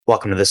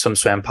Welcome to the Swim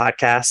Swam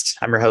podcast.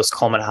 I'm your host,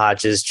 Coleman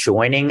Hodges.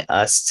 Joining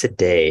us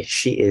today,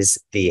 she is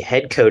the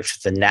head coach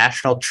of the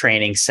National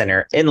Training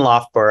Center in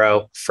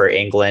Loughborough for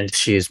England.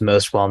 She is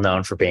most well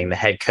known for being the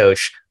head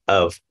coach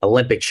of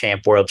Olympic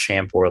champ, world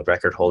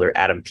record holder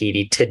Adam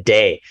Peaty.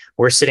 Today,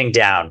 we're sitting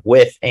down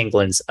with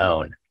England's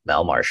own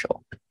Mel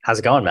Marshall. How's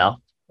it going,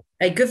 Mel?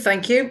 Hey, good.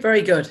 Thank you.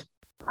 Very good.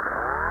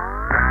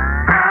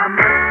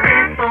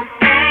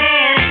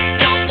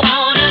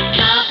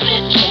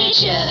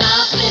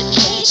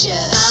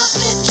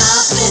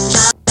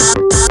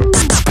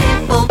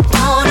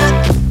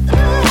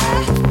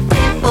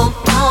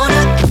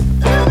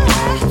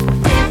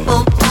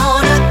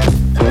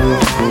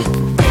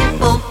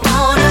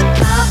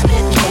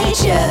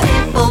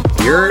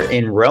 You're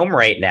in Rome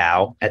right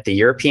now at the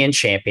European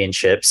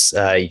Championships.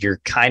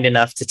 You're kind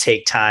enough to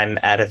take time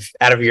out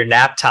of your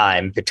nap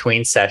time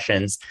between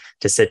sessions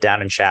to sit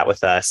down and chat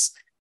with us.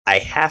 I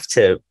have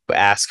to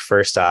ask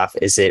first off,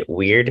 is it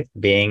weird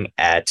being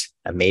at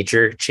a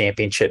major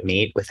championship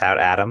meet without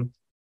Adam?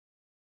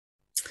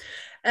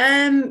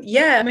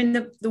 Yeah, I mean,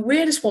 the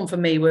weirdest one for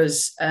me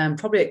was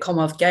probably at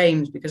Commonwealth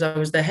Games, because I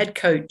was the head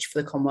coach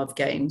for the Commonwealth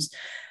Games.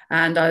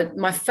 And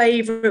my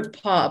favourite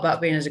part about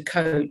being as a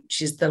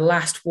coach is the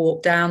last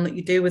walk down that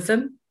you do with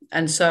them.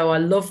 And so I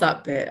love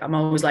that bit. I'm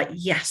always like,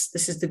 yes,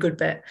 this is the good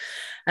bit.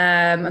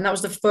 And that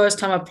was the first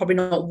time I've probably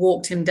not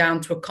walked him down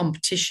to a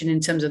competition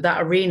in terms of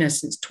that arena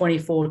since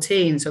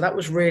 2014. So that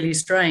was really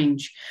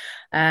strange.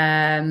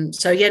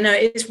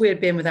 It is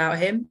weird being without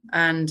him,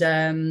 and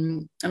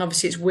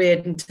obviously it's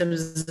weird in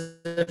terms of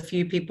a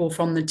few people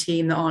from the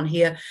team that aren't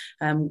here.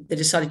 They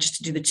decided just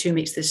to do the 2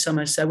 meets this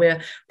summer, so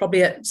we're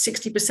probably at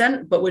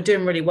 60%, but we're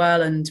doing really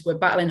well and we're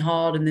battling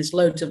hard, and there's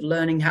loads of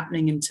learning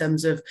happening in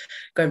terms of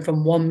going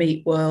from 1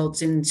 meet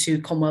worlds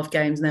into Commonwealth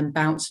Games and then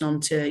bouncing on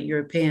to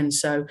European.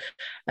 So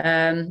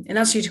in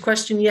answer to your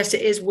question, yes,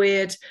 it is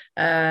weird,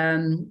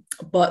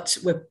 but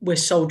we're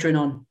soldiering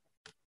on.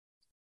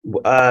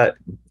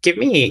 Give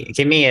me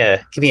a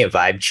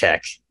vibe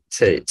check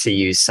to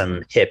use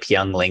some hip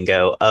young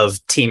lingo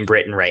of Team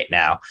Britain right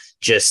now.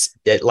 Just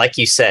like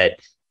you said,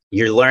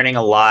 you're learning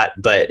a lot,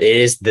 but it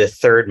is the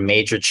third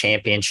major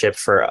championship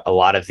for a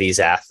lot of these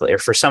athletes, or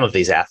for some of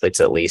these athletes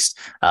at least,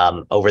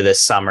 over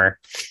this summer,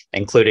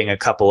 including a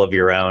couple of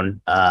your own.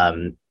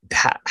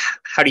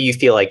 How do you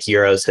feel like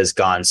Euros has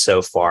gone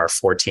so far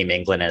for Team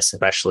England,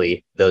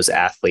 especially those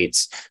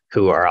athletes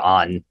who are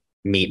on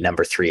meet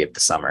number 3 of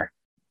the summer?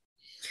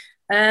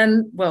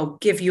 Well,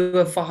 give you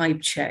a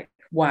vibe check.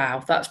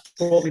 Wow, that's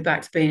brought me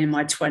back to being in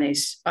my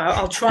 20s.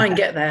 I'll try and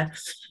get there.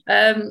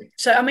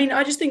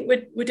 I just think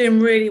we're doing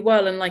really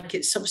well. And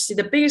it's obviously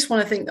the biggest one,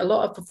 I think a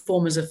lot of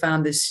performers have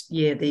found this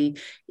year, the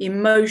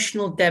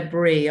emotional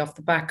debris off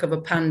the back of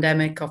a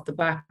pandemic, off the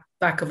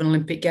back of an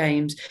Olympic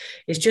Games,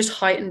 is just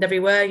heightened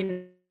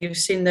everywhere. You've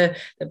seen the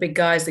big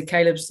guys, the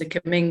Calebs, the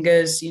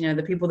Kamingas,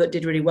 the people that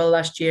did really well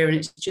last year, and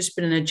it's just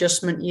been an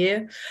adjustment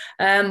year.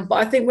 But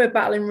I think we're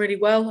battling really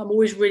well. I'm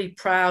always really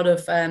proud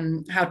of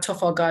how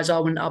tough our guys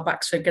are when our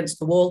backs are against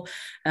the wall,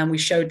 and we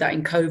showed that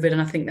in COVID. And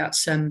I think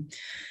that's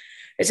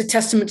it's a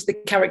testament to the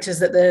characters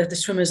that the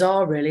swimmers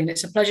are, really. And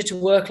it's a pleasure to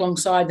work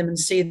alongside them and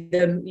see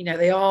them.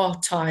 They are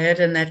tired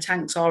and their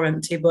tanks are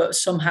empty, but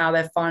somehow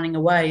they're finding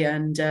a way.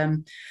 And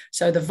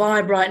so the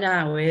vibe right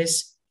now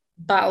is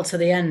battle to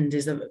the end,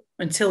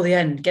 until the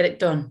end, get it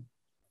done.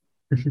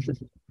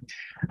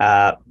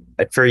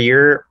 For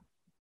your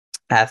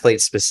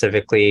athletes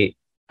specifically,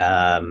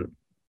 I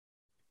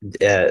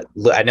know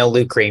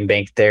Luke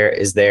Greenbank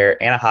is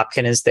there. Anna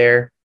Hopkin is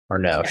there, or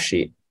no?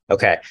 Yeah.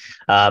 Okay.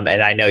 And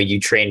I know you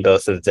train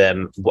both of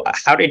them.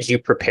 How did you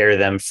prepare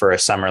them for a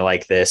summer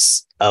like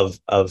this of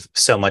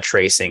so much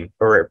racing,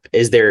 or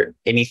is there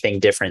anything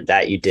different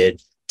that you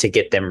did to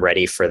get them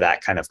ready for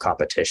that kind of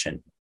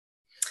competition?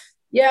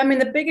 Yeah, I mean,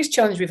 the biggest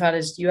challenge we've had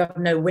is you have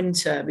no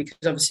winter, because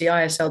obviously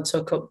ISL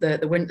took up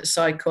the winter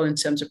cycle in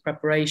terms of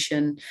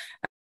preparation.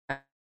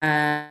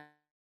 And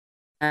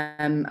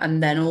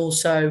then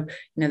also,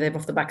 they're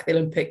off the back of the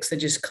Olympics. They're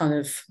just kind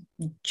of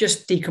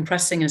just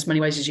decompressing in as many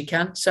ways as you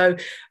can. So,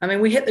 I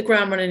mean, we hit the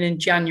ground running in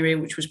January,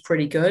 which was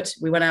pretty good.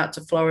 We went out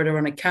to Florida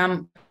on a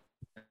camp,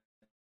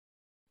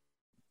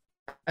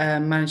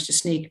 managed to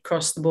sneak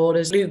across the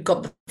borders. Luke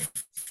got the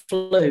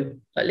flu,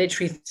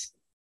 literally,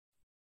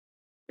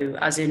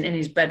 as in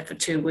his bed for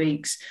 2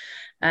 weeks.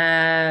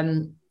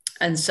 And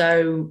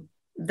so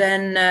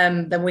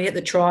then we hit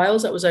the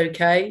trials. That was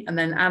okay. And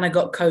then Anna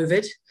got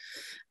COVID.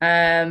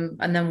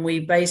 And then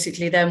we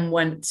basically then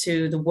went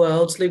to the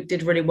Worlds. Luke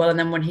did really well. And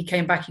then when he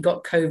came back, he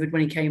got COVID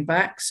when he came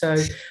back. So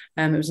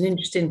it was an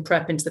interesting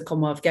prep into the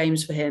Commonwealth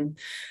Games for him.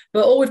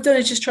 But all we've done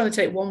is just trying to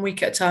take 1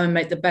 week at a time and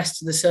make the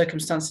best of the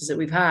circumstances that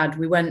we've had.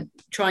 We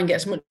try and get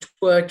as much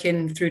work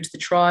in through to the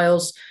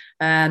trials.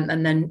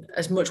 And then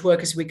as much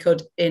work as we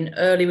could in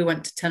early. We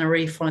went to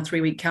Tenerife on a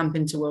 3-week camp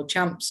into World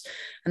Champs,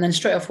 and then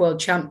straight off World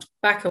Champs,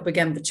 back up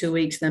again for 2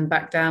 weeks, then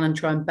back down and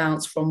try and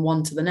bounce from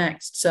one to the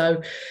next.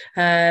 So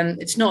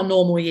it's not a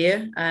normal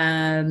year.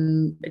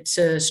 It's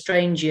a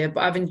strange year,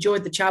 but I've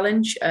enjoyed the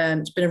challenge.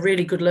 It's been a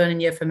really good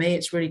learning year for me.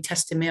 It's really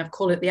tested me. I've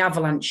called it the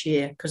avalanche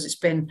year because it's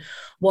been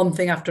one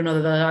thing after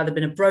another. There's either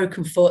been a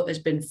broken foot, there's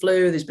been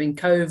flu, there's been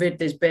COVID,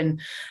 there's been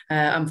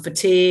I'm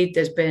fatigued,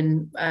 there's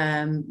been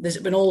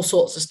all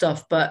sorts of stuff.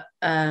 But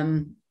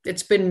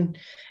it's been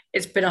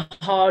a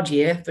hard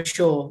year for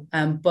sure,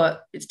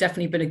 but it's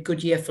definitely been a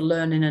good year for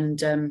learning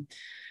and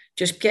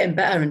just getting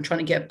better and trying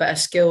to get better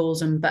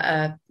skills and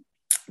better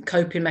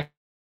coping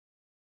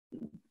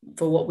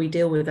for what we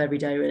deal with every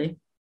day, really.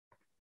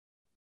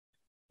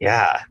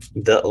 Yeah,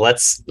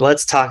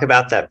 let's talk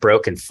about that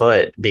broken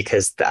foot,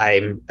 because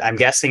I'm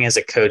guessing as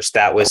a coach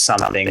that was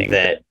something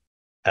that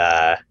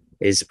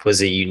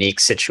was a unique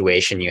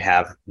situation. You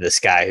have this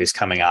guy who's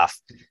coming off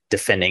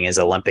defending his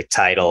Olympic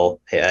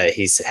title.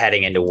 He's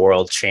heading into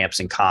world champs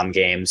and comm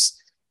games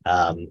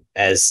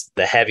as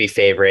the heavy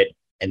favorite,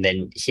 and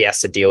then he has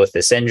to deal with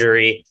this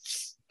injury.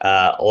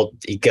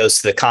 He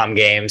goes to the comm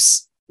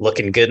games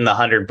looking good in the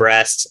 100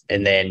 breast,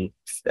 and then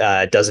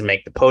doesn't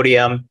make the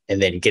podium, and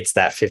then gets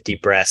that 50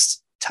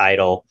 breast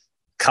title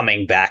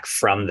coming back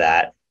from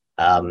that.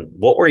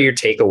 What were your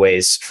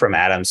takeaways from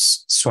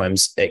Adam's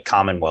swims at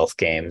Commonwealth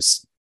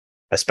Games,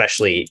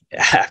 especially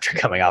after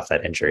coming off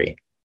that injury?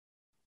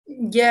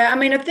 Yeah, I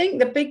mean, I think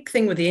the big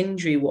thing with the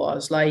injury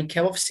was like,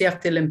 obviously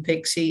after the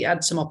Olympics, he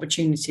had some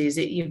opportunities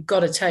that you've got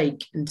to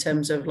take in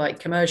terms of like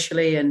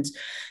commercially, and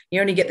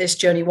you only get this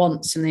journey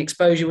once, and the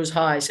exposure was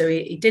high. So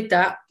he did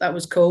that. That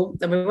was cool.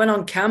 Then we went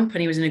on camp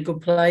and he was in a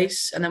good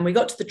place. And then we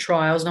got to the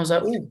trials and I was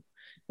like, oh,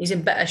 he's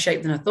in better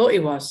shape than I thought he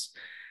was.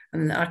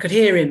 And I could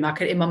hear him.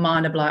 In my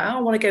mind, I'd be like, I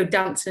want to go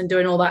dancing and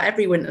doing all that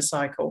every winter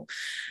cycle.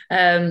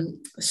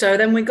 So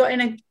then we got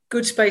in a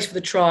good space for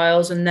the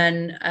trials, and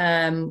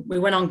then we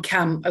went on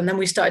camp, and then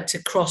we started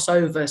to cross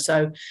over.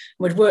 So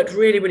we'd worked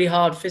really, really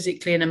hard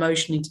physically and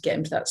emotionally to get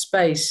into that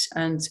space,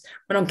 and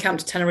went on camp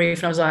to Tenerife,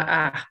 and I was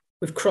like,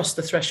 we've crossed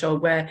the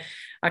threshold where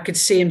I could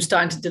see him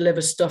starting to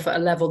deliver stuff at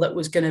a level that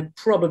was going to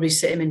probably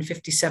sit him in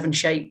 57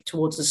 shape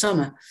towards the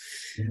summer.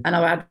 Mm-hmm.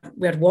 And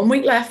we had 1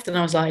 week left, and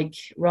I was like,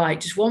 right,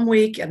 just 1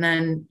 week. And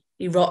then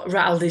he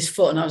rattled his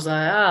foot, and I was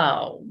like,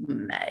 oh,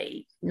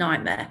 mate,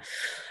 nightmare.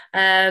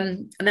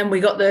 And then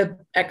we got the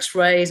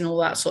x-rays and all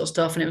that sort of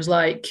stuff. And it was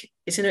like,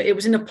 it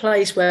was in a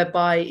place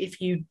whereby if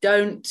you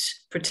don't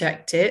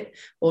protect it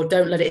or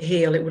don't let it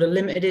heal, it would have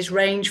limited his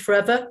range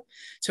forever.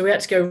 So we had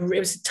to go, it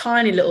was a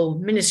tiny little,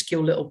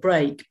 minuscule little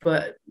break,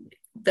 but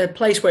the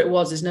place where it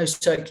was, there's no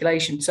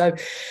circulation. So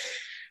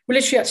we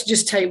literally had to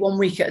just take 1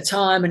 week at a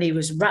time, and he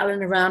was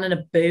rattling around in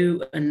a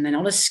boot and then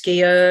on a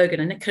ski erg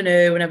and in a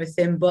canoe and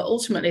everything. But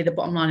ultimately, the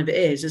bottom line of it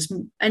is, as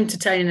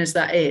entertaining as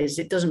that is,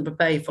 it doesn't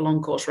prepare for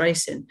long course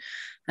racing.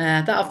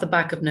 That off the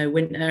back of no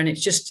winter. And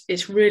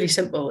it's really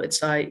simple.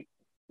 It's like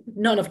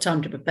not enough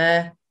time to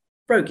prepare,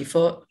 broke your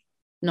foot,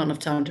 not enough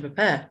time to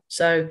prepare.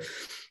 So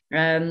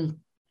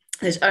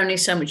there's only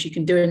so much you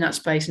can do in that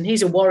space. And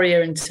he's a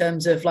warrior in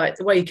terms of like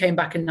the way he came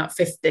back in that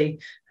 50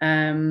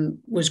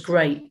 was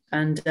great.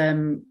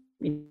 And,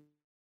 you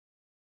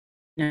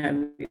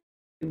know,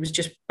 it was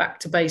just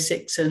back to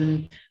basics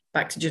and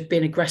back to just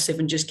being aggressive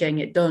and just getting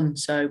it done.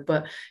 So,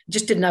 but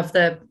just didn't have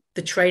the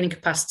training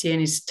capacity in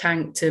his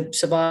tank to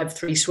survive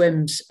 3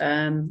 swims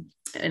in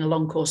a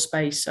long course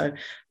space. So,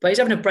 but he's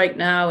having a break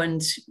now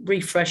and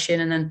refreshing,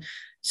 and then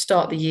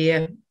start the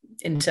year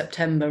in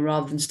September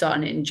rather than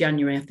starting it in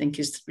January, I think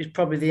is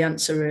probably the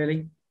answer,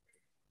 really.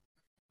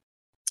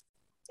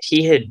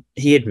 He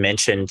had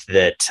mentioned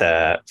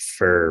that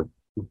for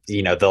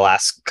the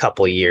last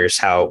couple of years,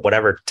 how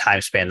whatever time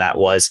span that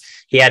was,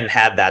 he hadn't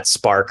had that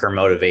spark or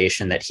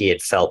motivation that he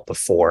had felt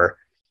before.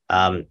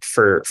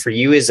 For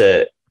you as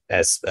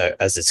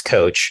his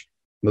coach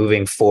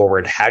moving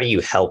forward, how do you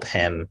help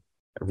him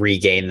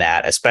regain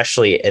that,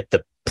 especially at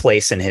the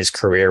place in his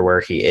career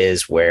where he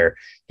is, where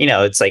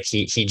it's like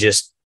he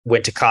just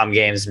went to comm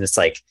games and it's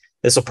like,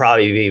 this will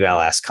probably be my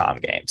last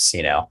comm games,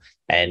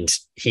 and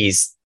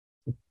he's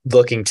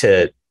looking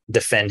to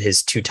defend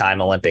his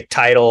 2-time Olympic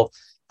title,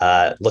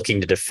 looking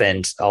to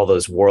defend all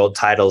those world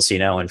titles, in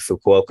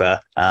Fukuoka.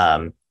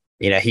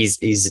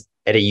 He's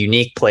at a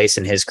unique place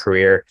in his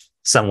career,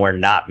 somewhere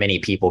not many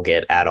people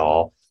get at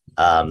all.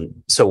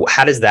 So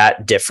how does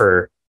that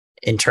differ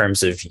in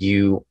terms of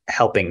you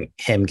helping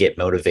him get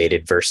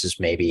motivated versus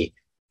maybe,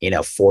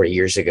 4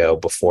 years ago,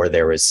 before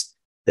there was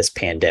this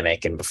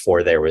pandemic and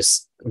before there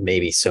was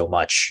maybe so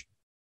much,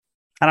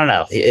 I don't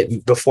know,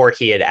 before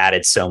he had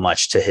added so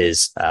much to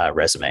his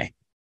resume?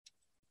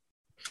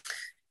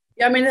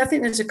 Yeah, I mean, I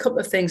think there's a couple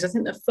of things. I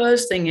think the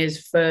first thing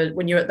is, for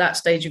when you're at that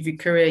stage of your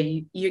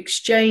career, you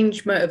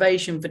exchange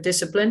motivation for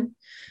discipline,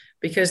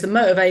 because the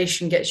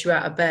motivation gets you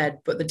out of bed,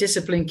 but the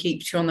discipline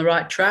keeps you on the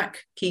right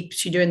track,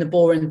 keeps you doing the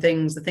boring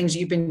things, the things that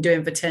you've been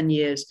doing for 10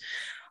 years.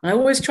 And I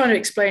always try to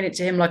explain it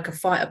to him like a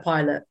fighter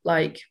pilot.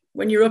 Like,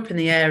 when you're up in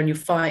the air and you're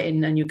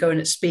fighting and you're going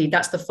at speed,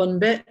 that's the fun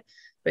bit.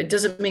 But it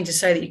doesn't mean to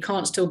say that you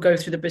can't still go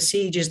through the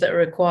procedures that are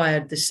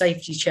required, the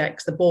safety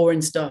checks, the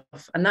boring stuff.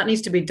 And that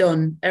needs to be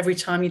done every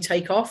time you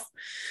take off.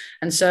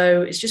 And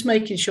so it's just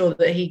making sure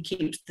that he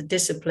keeps the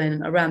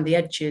discipline around the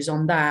edges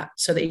on that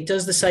so that he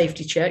does the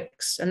safety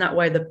checks. And that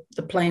way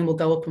the plane will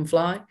go up and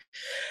fly.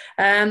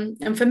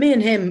 And for me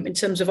and him, in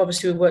terms of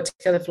obviously we've worked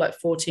together for like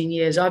 14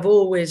 years, we've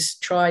always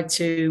had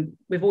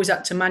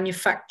to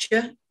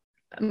manufacture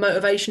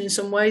motivation in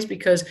some ways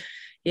because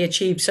he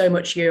achieved so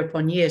much year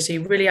upon year. So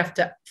you really have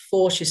to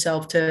force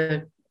yourself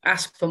to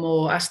ask for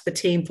more, ask the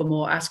team for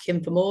more, ask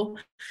him for more.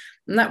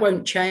 And that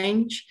won't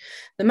change.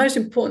 The most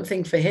important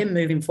thing for him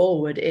moving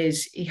forward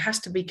is he has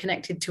to be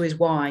connected to his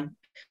why.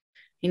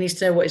 He needs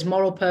to know what his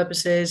moral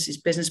purpose is, his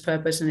business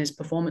purpose, and his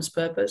performance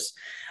purpose.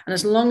 And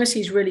as long as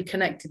he's really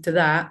connected to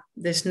that,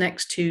 this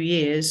next 2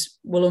 years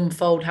will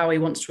unfold how he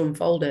wants to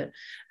unfold it.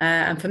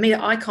 And for me,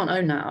 I can't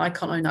own that. I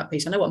can't own that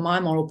piece. I know what my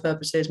moral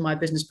purpose is, my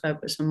business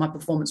purpose, and my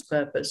performance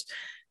purpose.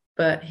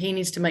 But he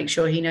needs to make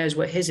sure he knows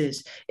what his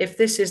is. If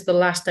this is the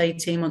last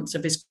 18 months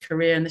of his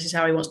career and this is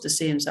how he wants to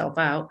see himself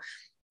out,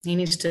 he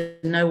needs to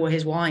know what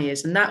his why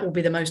is. And that will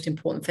be the most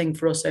important thing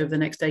for us over the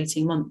next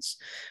 18 months.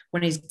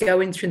 When he's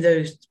going through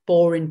those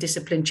boring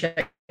discipline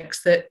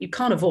checks that you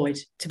can't avoid.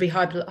 To be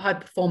high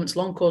performance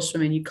long course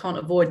swimming, you can't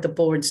avoid the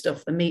boring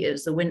stuff, the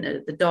meters, the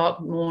winter, the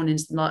dark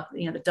mornings,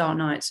 the dark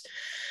nights.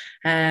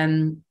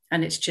 And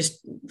it's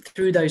just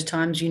through those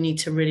times you need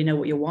to really know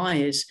what your why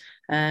is.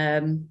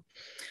 And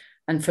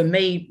for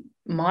me,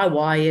 my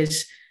why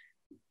is,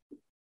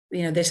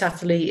 this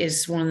athlete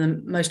is one of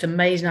the most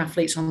amazing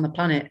athletes on the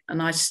planet.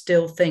 And I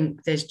still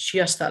think there's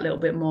just that little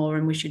bit more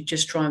and we should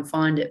just try and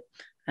find it.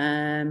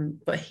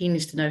 But he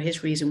needs to know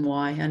his reason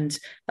why. And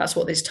that's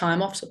what this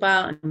time off's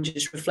about, and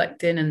just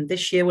reflecting. And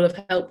this year will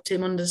have helped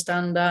him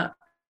understand that.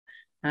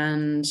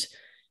 And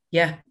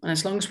yeah, and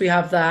as long as we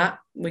have that,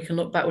 we can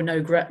look back with no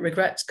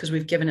regrets because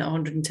we've given it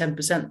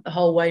 110% the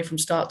whole way from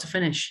start to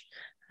finish.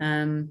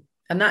 And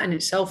that in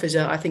itself is,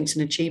 I think, it's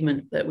an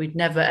achievement that we'd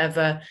never,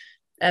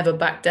 ever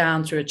back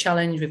down through a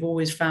challenge. We've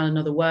always found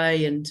another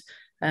way. And,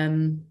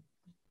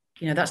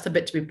 that's the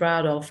bit to be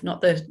proud of,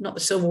 not the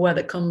silverware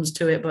that comes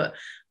to it, but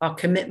our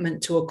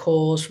commitment to a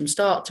cause from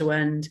start to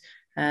end.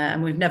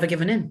 And we've never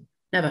given in,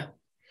 never.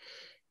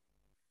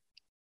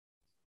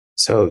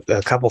 So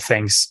a couple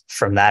things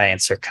from that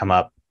answer come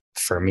up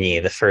for me.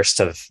 The first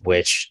of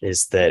which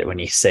is that when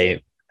you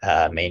say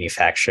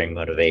manufacturing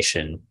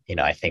motivation,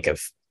 I think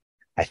of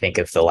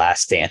The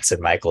Last Dance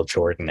and Michael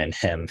Jordan and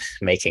him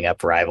making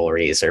up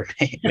rivalries or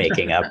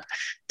making up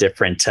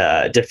different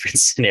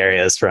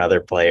scenarios for other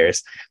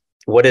players.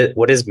 What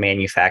does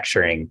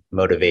manufacturing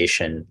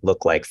motivation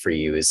look like for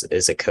you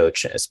as a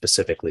coach,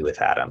 specifically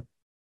with Adam?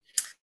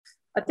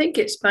 I think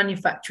it's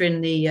manufacturing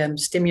the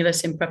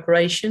stimulus in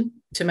preparation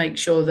to make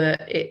sure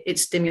that it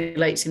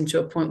stimulates him to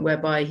a point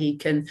whereby he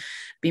can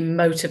be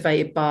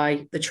motivated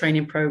by the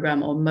training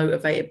program, or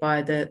motivated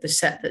by the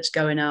set that's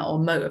going out, or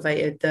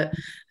motivated that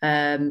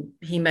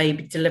he may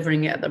be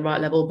delivering it at the right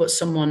level, but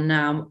someone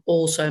now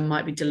also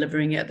might be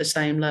delivering it at the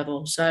same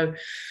level.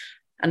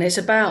 And it's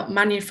about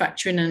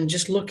manufacturing and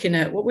just looking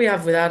at what we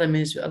have with Adam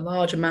is a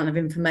large amount of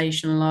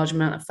information, a large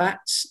amount of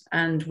facts.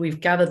 And we've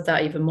gathered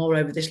that even more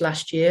over this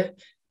last year.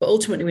 But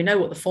ultimately, we know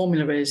what the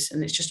formula is,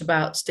 and it's just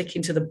about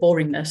sticking to the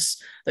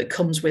boringness that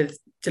comes with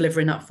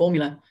delivering that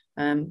formula.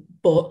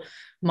 But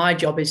my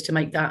job is to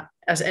make that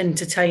as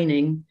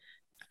entertaining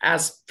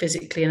as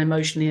physically and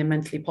emotionally and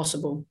mentally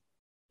possible.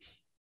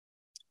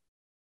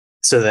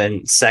 So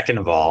then, second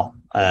of all,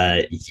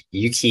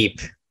 you keep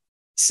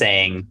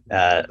saying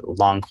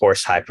long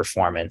course high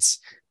performance,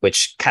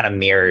 which kind of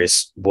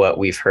mirrors what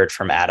we've heard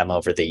from Adam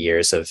over the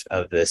years of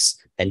this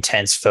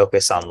intense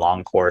focus on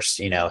long course.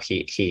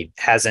 He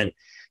hasn't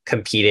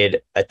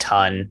competed a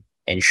ton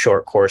in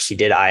short course. He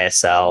did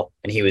ISL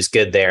and he was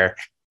good there,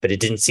 but it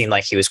didn't seem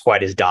like he was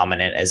quite as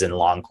dominant as in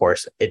long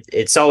course.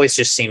 It's always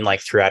just seemed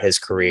like throughout his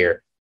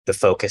career, the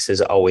focus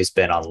has always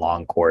been on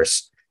long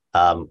course.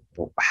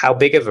 How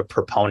big of a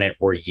proponent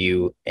were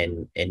you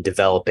in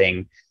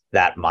developing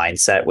that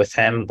mindset with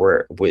him?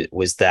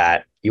 Was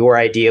that your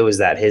idea? Was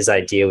that his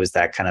idea? Was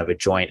that kind of a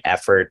joint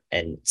effort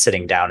and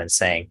sitting down and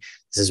saying,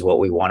 this is what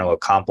we want to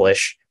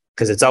accomplish?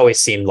 Because it's always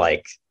seemed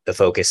like the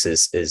focus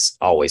is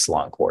always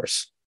long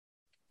course.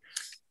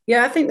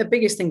 Yeah, I think the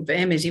biggest thing for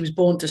him is he was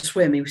born to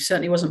swim. He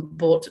certainly wasn't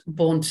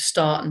born to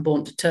start and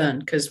born to turn,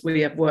 because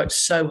we have worked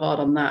so hard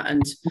on that.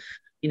 And,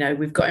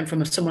 we've got him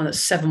from someone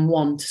that's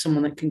 7'1" to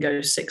someone that can go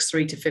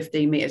 6'3" to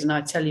 15 meters. And I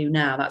tell you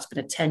now, that's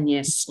been a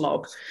 10-year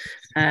slog.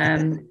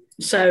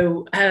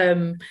 So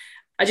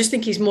I just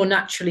think he's more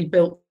naturally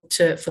built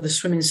for the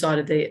swimming side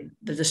of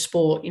the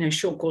sport.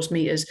 Short course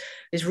meters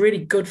is really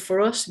good for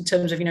us in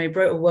terms of, he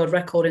broke a world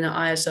record in an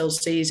ISL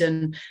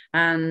season,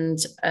 and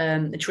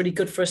it's really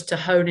good for us to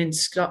hone in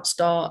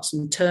starts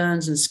and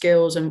turns and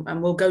skills.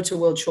 And we'll go to a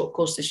world short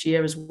course this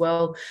year as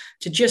well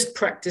to just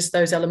practice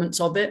those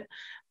elements of it.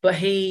 But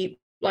he,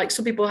 like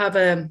some people, have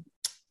a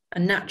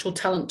natural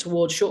talent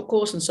towards short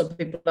course, and some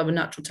people have a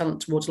natural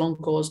talent towards long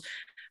course.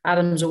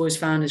 Adam's always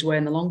found his way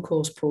in the long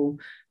course pool,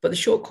 but the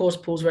short course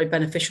pool is very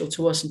beneficial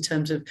to us in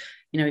terms of,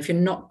 if you're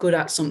not good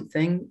at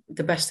something,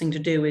 the best thing to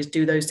do is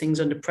do those things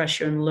under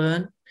pressure and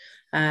learn.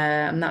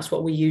 And that's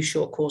what we use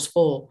short course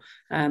for.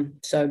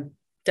 So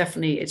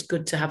definitely it's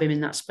good to have him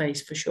in that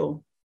space for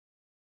sure.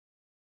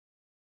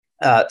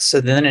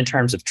 So then in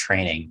terms of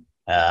training,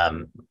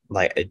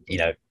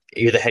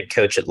 you're the head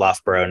coach at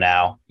Loughborough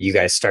now. You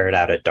guys started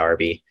out at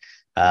Derby.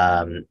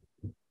 Um,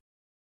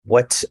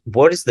 what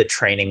does the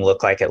training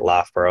look like at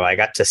Loughborough? I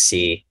got to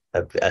see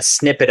a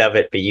snippet of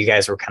it, but you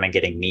guys were kind of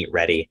getting meet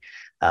ready.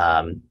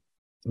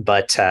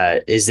 But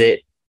is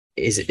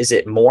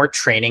it more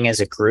training as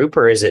a group,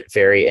 or is it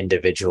very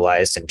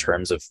individualized in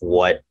terms of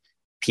what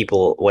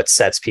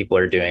sets people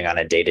are doing on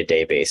a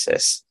day-to-day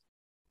basis?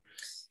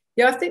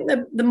 Yeah, I think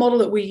the model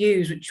that we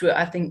use, which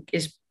I think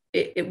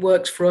it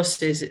works for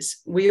us, is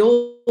we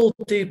all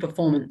do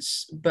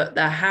performance, but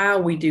the how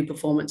we do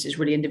performance is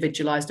really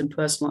individualized and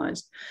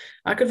personalized.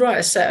 I could write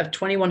a set of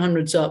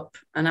 2100s up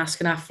and ask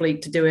an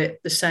athlete to do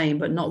it the same,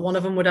 but not one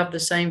of them would have the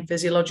same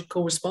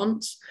physiological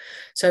response.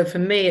 So for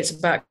me, it's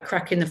about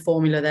cracking the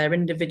formula there,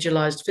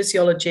 individualized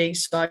physiology,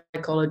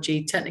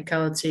 psychology,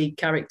 technicality,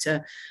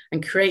 character,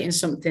 and creating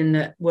something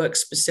that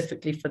works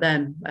specifically for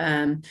them.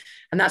 And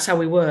that's how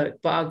we work.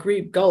 But our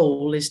group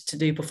goal is to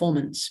do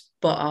performance.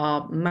 But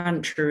our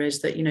mantra is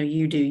that,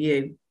 you do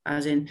you,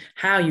 as in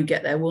how you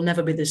get there will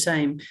never be the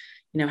same.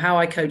 How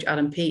I coach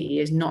Adam Peaty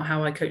is not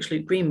how I coach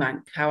Luke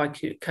Greenbank. How I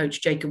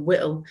coach Jacob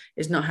Whittle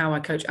is not how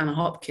I coach Anna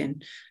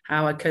Hopkin.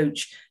 How I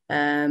coach,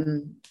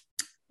 joining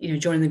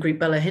the group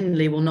Bella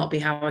Hindley will not be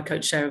how I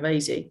coach Sarah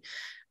Vasey.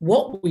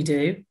 What we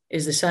do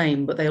is the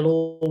same, but they'll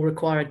all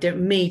require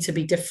me to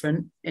be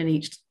different in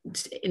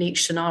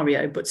each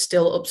scenario, but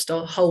still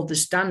hold the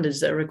standards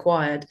that are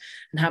required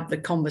and have the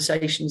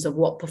conversations of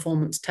what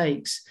performance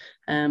takes.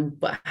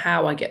 But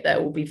how I get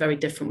there will be very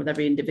different with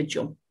every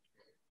individual.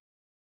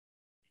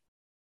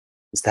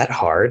 Is that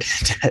hard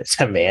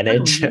to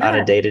manage on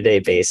a day-to-day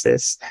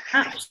basis?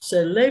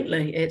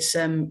 Absolutely. It's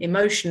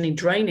emotionally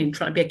draining,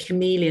 trying to be a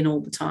chameleon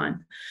all the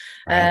time.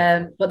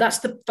 Right. But that's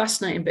the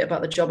fascinating bit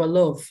about the job I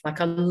love.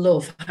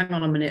 Hang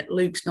on a minute,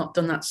 Luke's not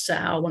done that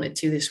set how I wanted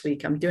to this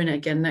week. I'm doing it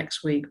again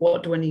next week.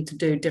 What do I need to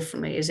do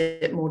differently? Is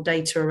it more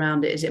data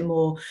around it? Is it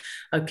more,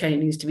 okay, it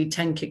needs to be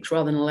 10 kicks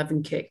rather than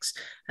 11 kicks?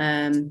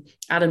 Adam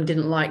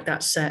didn't like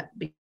that set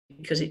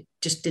because it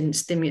just didn't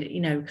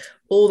stimulate,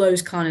 all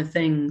those kind of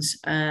things.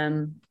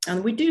 And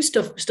we do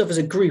stuff as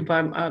a group.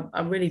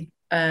 I really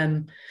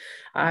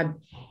I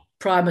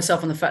pride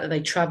myself on the fact that they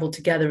travel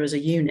together as a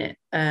unit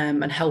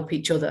and help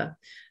each other.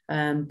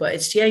 But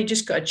it's, you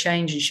just got to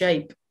change and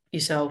shape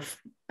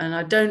yourself. And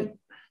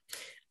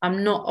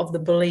I'm not of the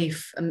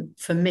belief, and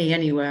for me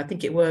anyway, I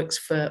think it works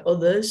for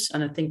others.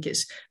 And I think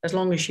it's as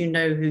long as you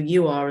know who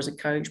you are as a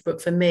coach.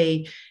 But for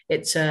me,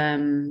 it's a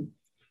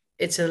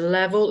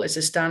level, it's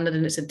a standard,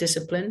 and it's a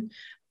discipline,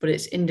 but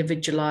it's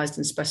individualized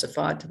and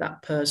specified to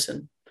that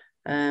person.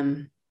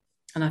 And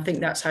I think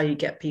that's how you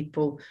get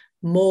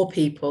more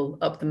people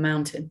up the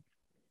mountain.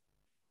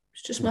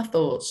 It's just my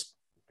thoughts.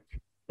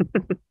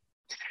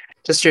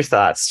 Just your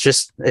thoughts.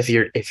 Just if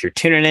you're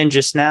tuning in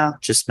just now,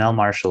 just Mel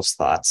Marshall's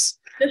thoughts.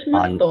 Just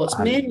my thoughts.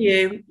 Me and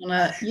you,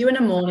 you in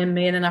the morning,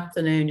 me in an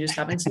afternoon, just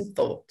having some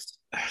thoughts.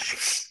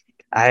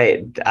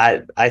 I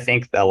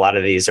think a lot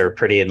of these are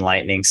pretty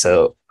enlightening.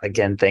 So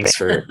again,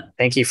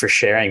 thank you for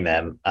sharing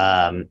them.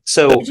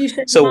 Did you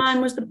say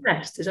mine was the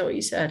best? Is that what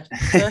you said?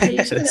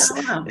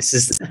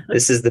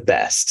 This is the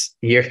best.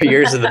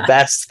 Yours are the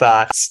best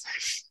thoughts.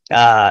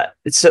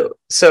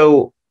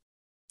 So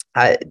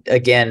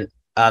again,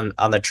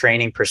 on the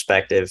training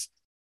perspective,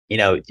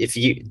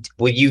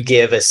 will you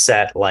give a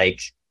set, like,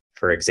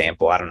 for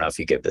example, I don't know if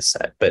you give this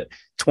set, but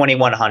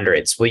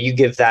 2100s, will you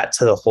give that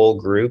to the whole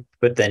group,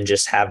 but then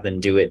just have them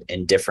do it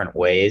in different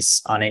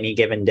ways on any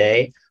given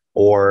day?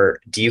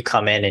 Or do you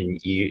come in and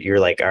you're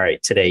like, all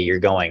right, today you're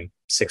going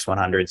 6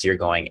 100s, you're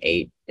going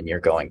 8, and you're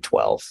going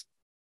 12?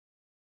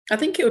 I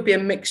think it would be a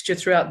mixture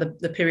throughout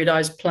the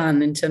periodized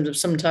plan, in terms of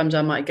sometimes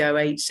I might go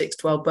 8, 6,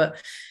 12, but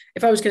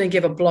if I was going to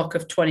give a block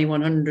of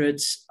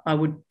 2100s, I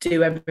would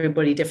do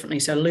everybody differently.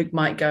 So Luke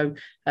might go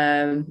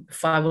 5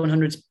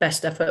 100s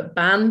best effort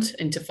band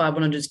into 5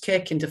 100s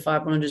kick, into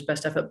 5 100s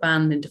best effort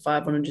band, into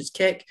 5 100s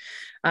kick.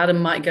 Adam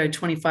might go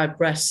 25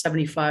 breast,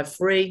 75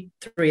 free,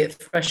 3 at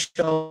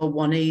threshold,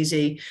 1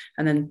 easy,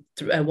 and then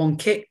 1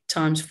 kick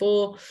times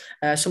 4.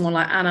 Someone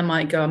like Anna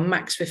might go a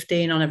max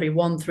 15 on every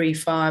 1, 3,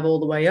 5 all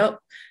the way up.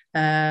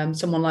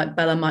 Someone like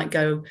Bella might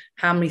go,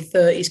 how many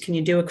 30s can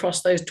you do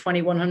across those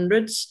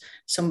 2100s?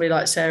 Somebody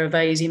like Sarah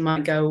Vasey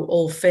might go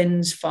all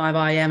fins, 5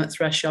 IM at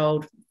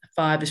threshold,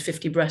 5 is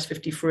 50 breast,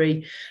 50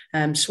 free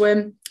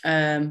swim.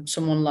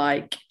 Someone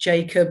like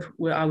Jacob,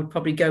 I would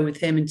probably go with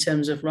him in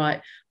terms of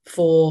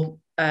 4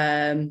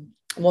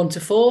 1 to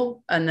 4,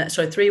 and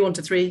 3 1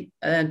 to 3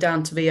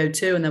 down to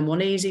VO2, and then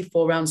 1 easy,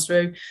 4 rounds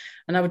through.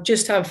 And I would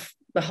just have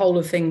the whole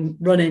of thing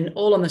running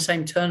all on the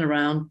same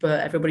turnaround, but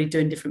everybody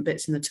doing different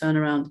bits in the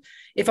turnaround,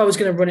 if I was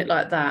going to run it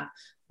like that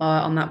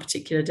on that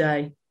particular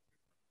day.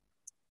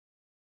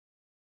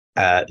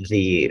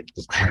 The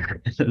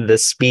the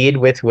speed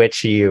with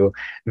which you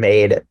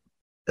made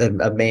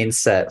a main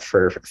set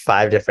for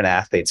five different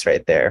athletes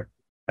right there.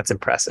 That's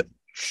impressive.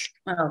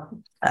 Oh,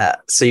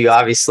 So you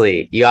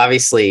obviously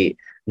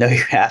know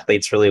your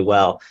athletes really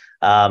well.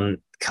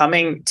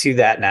 Coming to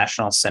that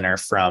national center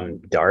from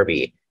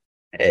Derby,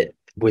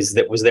 was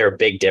there a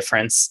big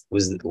difference?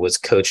 Was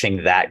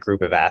coaching that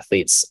group of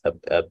athletes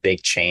a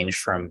big change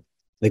from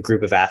the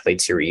group of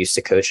athletes you were used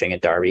to coaching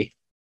at Derby?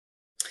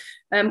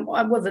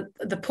 well,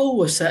 the pool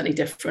was certainly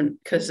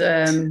different because,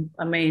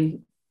 I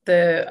mean,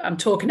 I'm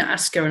talking to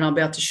Asker and I'll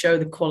be able to show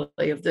the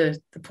quality of the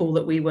pool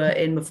that we were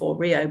in before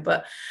Rio.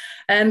 But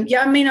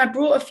yeah, I mean, I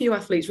brought a few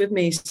athletes with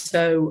me.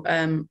 So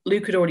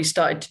Luke had already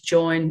started to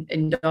join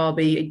in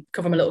Derby. He'd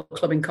come from a little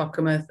club in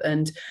Cockermouth,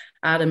 and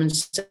Adam and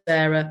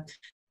Sarah.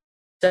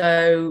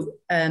 So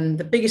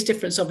the biggest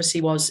difference,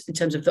 obviously, was in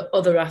terms of the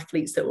other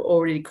athletes that were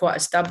already quite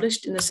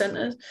established in the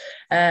centres,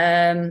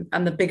 and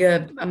the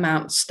bigger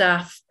amount of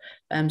staff.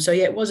 So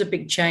yeah, it was a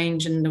big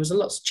change, and there was a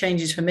lots of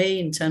changes for me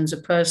in terms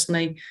of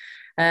personally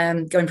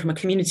going from a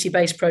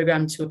community-based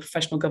program to a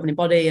professional governing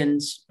body, and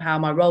how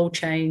my role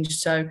changed.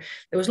 So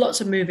there was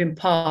lots of moving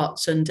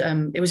parts, and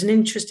it was an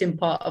interesting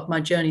part of my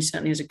journey,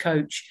 certainly as a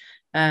coach.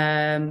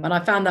 And I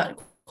found that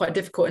quite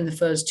difficult in the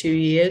first 2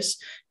 years,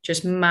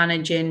 just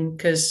managing,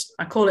 because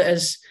I call it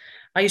as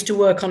I used to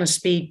work on a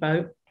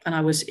speedboat and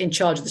I was in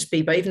charge of the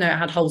speedboat, even though it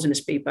had holes in the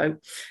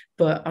speedboat.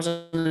 But I was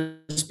on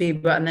a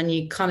speedboat, and then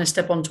you kind of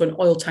step onto an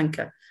oil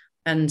tanker.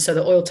 And so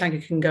the oil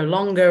tanker can go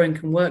longer and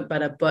can work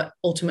better, but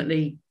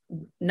ultimately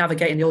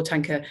navigating the oil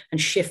tanker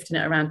and shifting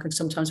it around can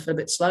sometimes feel a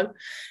bit slow.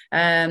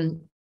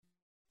 Um,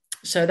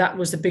 so that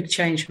was the big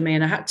change for me,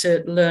 and I had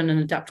to learn and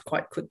adapt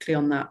quite quickly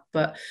on that.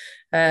 But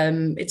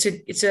it's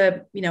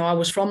a I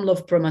was from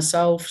Loughborough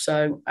myself,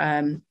 so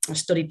I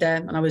studied there,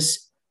 and I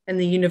was in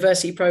the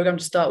university program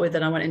to start with.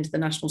 Then I went into the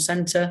national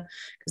centre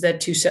because they're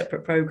two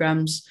separate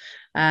programs.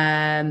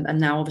 And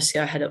now obviously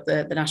I head up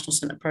the national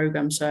centre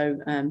program. So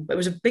but it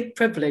was a big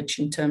privilege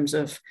in terms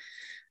of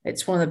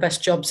it's one of the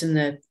best jobs in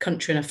the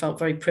country, and I felt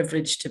very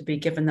privileged to be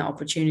given that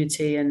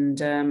opportunity.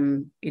 And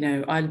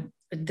I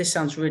this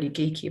sounds really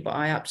geeky, but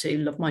I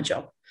absolutely love my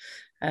job.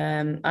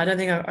 I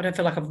don't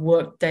feel like I've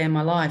worked a day in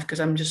my life,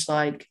 because I'm just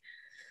like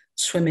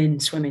swimming,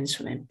 swimming,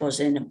 swimming,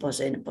 buzzing and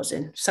buzzing and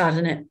buzzing. Sad,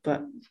 isn't it?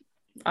 But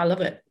I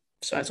love it.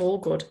 So it's all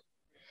good.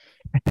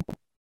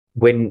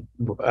 When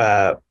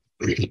uh,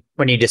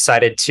 when you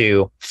decided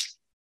to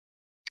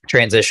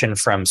transition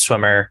from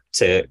swimmer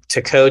to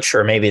coach,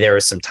 or maybe there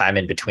was some time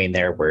in between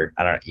there where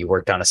I don't know, you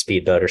worked on a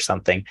speedboat or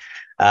something.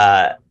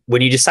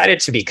 When you decided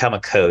to become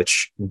a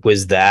coach,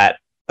 was that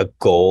a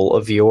goal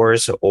of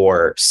yours,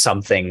 or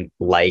something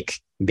like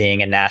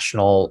being a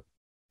national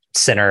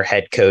center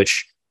head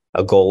coach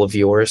a goal of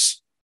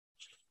yours?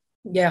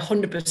 Yeah,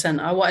 100%.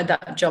 I wanted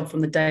that job from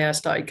the day I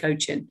started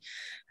coaching.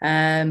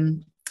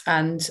 Um,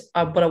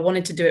 but I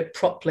wanted to do it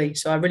properly.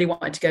 So I really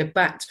wanted to go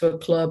back to a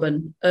club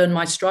and earn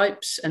my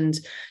stripes and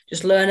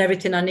just learn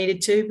everything I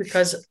needed to,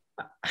 because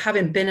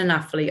having been an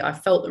athlete, I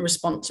felt the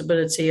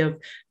responsibility of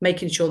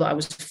making sure that I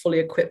was fully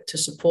equipped to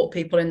support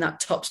people in that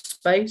top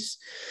space.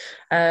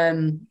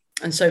 And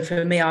so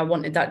for me, I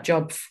wanted that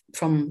job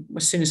from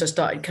as soon as I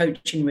started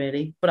coaching,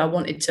 really. But I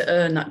wanted to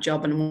earn that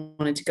job and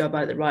wanted to go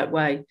about it the right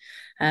way.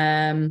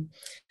 Um,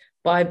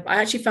 but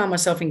I actually found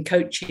myself in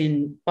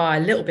coaching by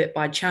a little bit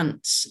by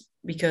chance,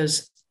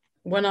 because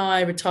when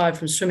I retired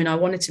from swimming, I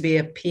wanted to be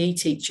a PE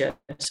teacher.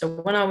 So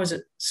when I was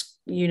at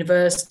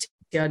university,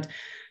 I'd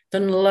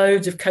done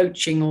loads of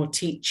coaching or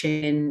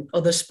teaching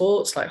other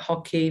sports like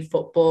hockey,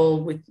 football,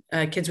 with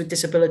kids with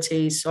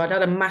disabilities. So I'd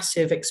had a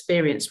massive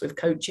experience with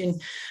coaching,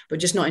 but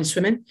just not in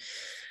swimming.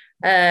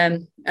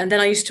 And then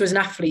I used to, as an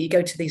athlete, you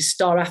go to these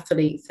star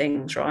athlete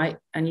things, right?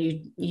 And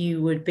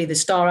you would be the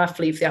star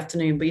athlete for the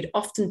afternoon, but you'd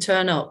often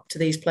turn up to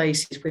these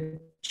places with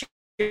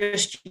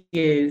just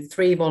you,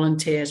 three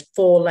volunteers,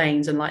 four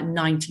lanes, and like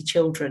 90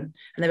 children.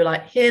 And they were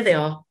like, here they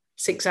are,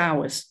 6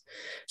 hours.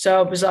 So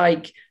I was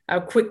like, I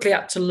quickly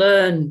had to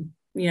learn,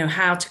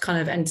 how to kind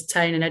of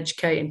entertain and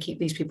educate and keep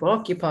these people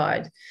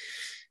occupied.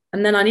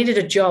 And then I needed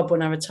a job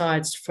when I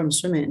retired from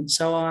swimming.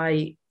 So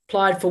I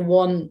applied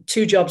for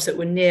two jobs that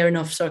were near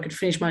enough so I could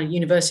finish my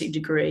university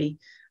degree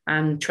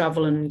and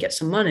travel and get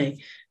some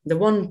money.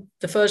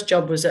 The first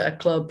job was at a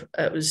club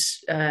that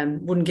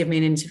wouldn't give me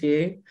an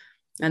interview.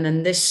 And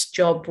then this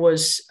job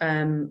was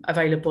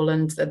available,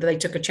 and they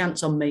took a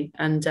chance on me,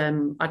 and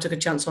I took a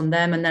chance on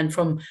them. And then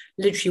from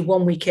literally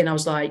 1 week in, I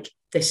was like,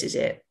 this is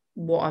it.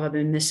 What have I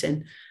been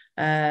missing?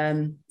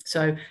 And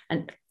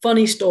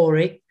funny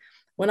story,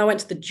 when I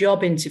went to the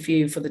job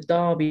interview for the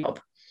Derby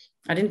job,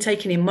 I didn't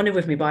take any money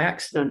with me by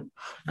accident.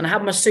 And I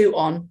had my suit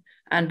on,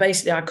 and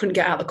basically I couldn't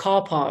get out of the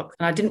car park.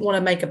 And I didn't want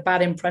to make a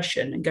bad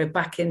impression and go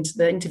back into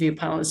the interview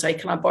panel and say,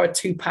 can I borrow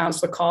 £2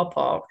 for the car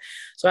park?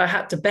 So I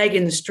had to beg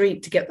in the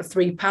street to get the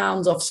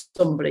 £3 off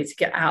somebody to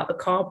get out of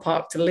the car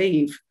park to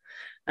leave.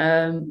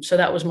 So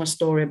that was my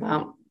story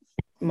about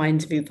my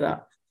interview for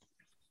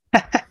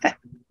that.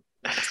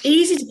 It's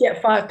easy to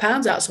get £5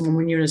 out of someone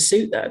when you're in a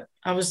suit, though.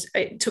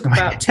 It took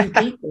about two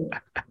people.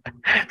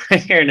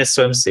 You're in a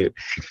swimsuit.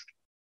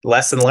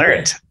 Lesson Yeah,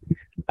 learned.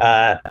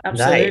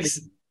 absolutely.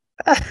 Nice.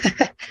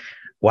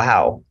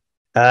 Wow.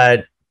 Uh,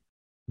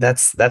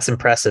 that's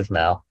impressive,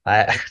 Mel.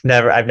 I've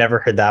never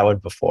heard that one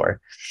before.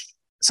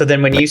 So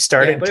then when you Yeah,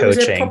 started but it was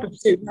a coaching, proper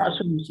suit, not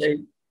a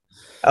swimsuit.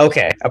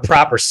 okay, a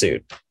proper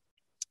suit.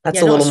 That's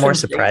Yeah, a not a little more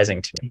swimsuit.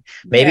 surprising to me.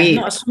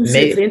 Yeah, not a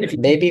swimsuit for the interview.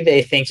 Maybe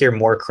they think you're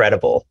more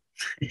credible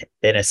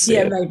in a Yeah,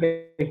 suit.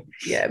 maybe.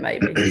 Yeah,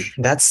 maybe.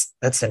 That's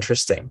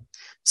interesting.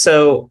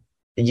 So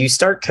you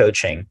start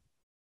coaching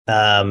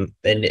and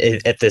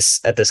at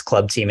this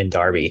club team in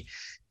Derby,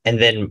 and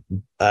then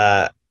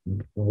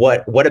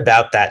what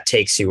about that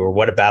takes you, or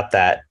what about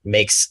that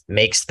makes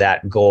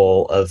that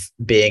goal of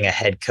being a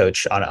head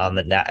coach on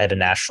the at a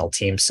national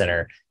team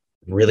center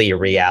really a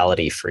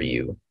reality for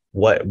you?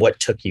 What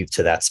took you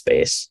to that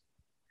space?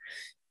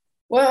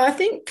 Well, I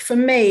think for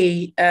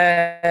me,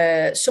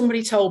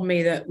 somebody told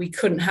me that we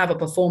couldn't have a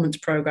performance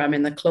program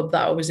in the club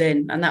that I was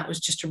in, and that was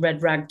just a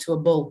red rag to a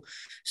bull.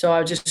 So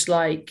I was just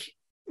like,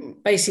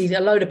 basically,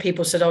 a load of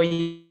people said, "Oh,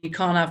 you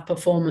can't have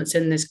performance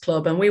in this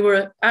club," and we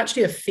were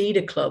actually a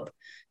feeder club,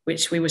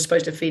 which we were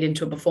supposed to feed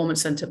into a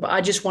performance center. But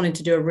I just wanted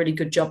to do a really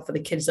good job for the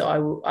kids that I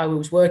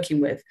was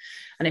working with,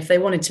 and if they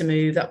wanted to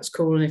move, that was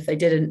cool, and if they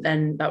didn't,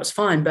 then that was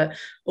fine. But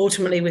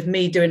ultimately, with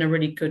me doing a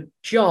really good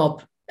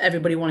job,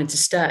 everybody wanted to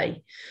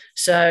stay.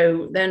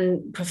 So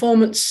then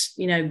performance,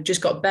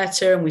 just got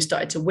better and we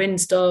started to win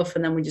stuff.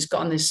 And then we just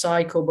got on this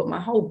cycle. But my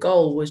whole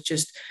goal was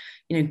just,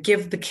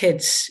 give the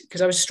kids,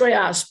 because I was straight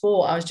out of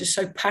sport. I was just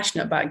so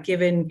passionate about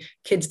giving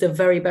kids the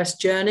very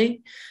best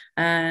journey.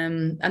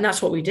 And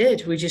that's what we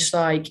did. We just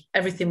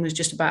everything was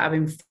just about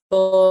having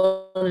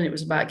fun, and it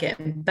was about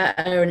getting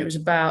better, and it was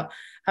about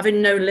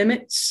having no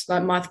limits.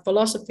 Like my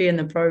philosophy in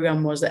the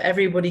program was that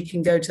everybody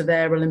can go to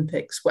their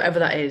Olympics, whatever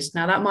that is.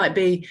 Now that might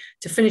be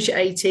to finish at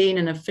 18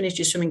 and have finished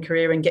your swimming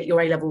career and get your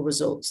A-level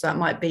results. That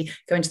might be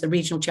going to the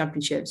regional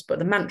championships. But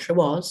the mantra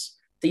was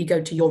that you go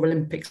to your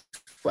Olympics,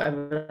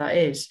 whatever that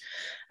is.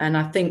 And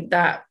I think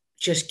that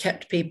just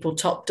kept people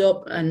topped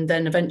up. And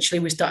then eventually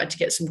we started to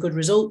get some good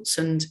results.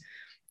 And,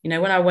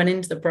 when I went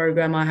into the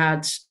program, I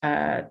had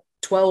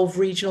 12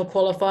 regional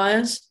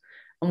qualifiers.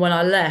 And when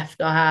I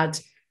left, I had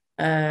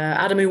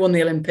Adam, who won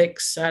the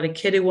Olympics. I had a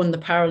kid who won the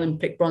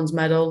Paralympic bronze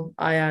medal.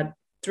 I had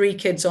 3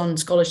 kids on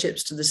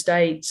scholarships to the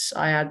States.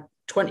 I had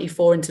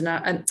 24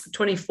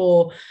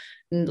 national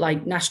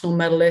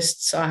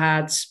medalists. I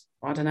had,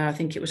 I don't know, I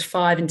think it was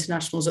 5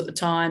 internationals at the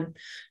time.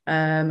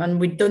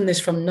 And we'd done this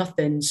from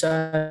nothing.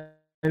 So,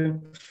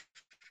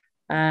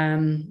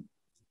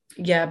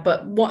 yeah,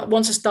 but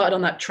once I started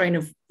on that train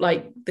of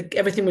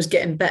everything was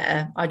getting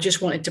better, I just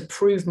wanted to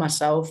prove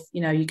myself.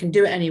 You can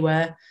do it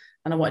anywhere.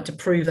 And I wanted to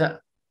prove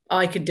that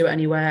I could do it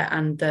anywhere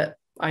and that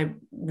I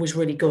was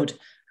really good.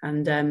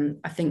 And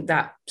I think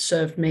that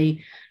served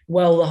me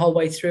well the whole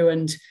way through.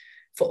 And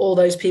for all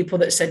those people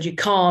that said you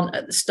can't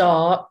at the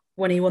start,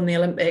 when he won the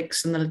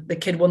Olympics and the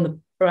kid won the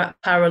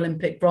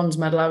Paralympic bronze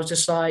medal, I was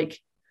just like,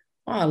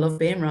 oh, I love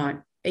being right.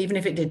 Even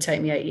if it did take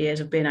me 8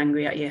 years of being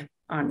angry at you,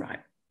 I'm right.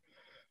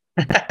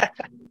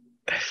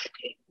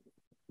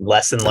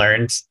 Lesson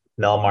learned.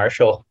 Mel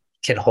Marshall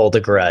can hold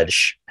a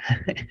grudge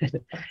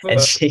and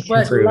she can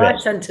Well, it's a prove life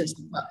it. sentence.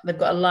 They've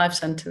got a life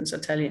sentence, I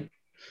tell you.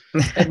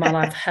 It's made my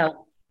life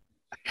hell.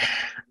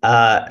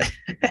 uh,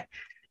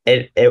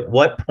 at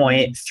what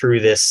point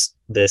through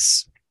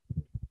this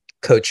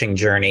coaching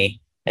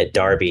journey at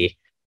Derby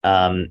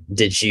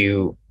did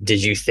you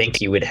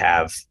think you would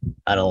have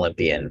an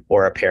Olympian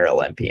or a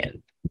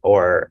Paralympian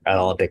or an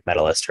Olympic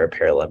medalist or a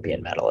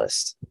Paralympian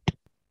medalist?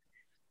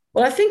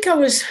 Well, I think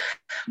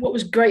what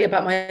was great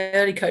about my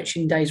early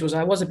coaching days was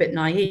I was a bit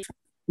naive,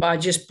 but I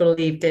just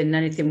believed in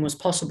anything was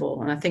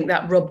possible. And I think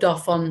that rubbed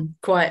off on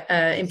quite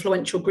an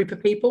influential group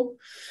of people.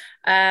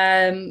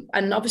 And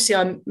obviously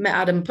I met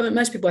Adam.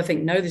 Most people I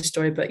think know this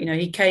story, but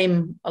he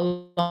came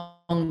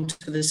along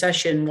to the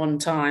session one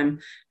time,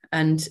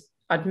 and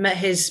I'd met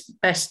his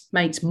best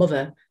mate's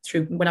mother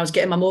through when I was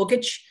getting my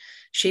mortgage.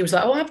 She was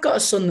like, "Oh, I've got a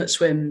son that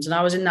swims," and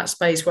I was in that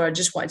space where I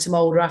just wanted some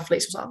older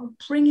athletes. I was like, "Oh,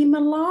 bring him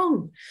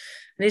along."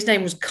 And his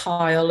name was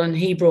Kyle, and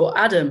he brought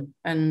Adam.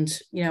 And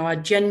I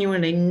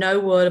genuinely, no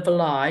word of a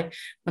lie,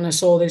 when I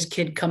saw this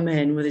kid come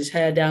in with his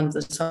hair down to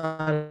the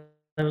side,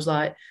 I was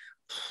like,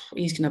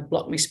 he's going to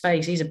block me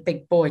space. He's a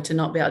big boy to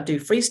not be able to do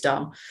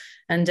freestyle.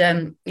 And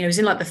he was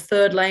in the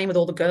third lane with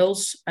all the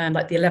girls,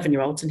 like the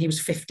 11-year-olds, and he was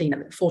 14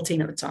 at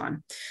the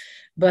time.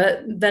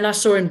 But then I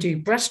saw him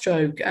do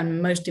breaststroke,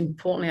 and most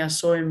importantly, I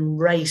saw him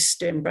race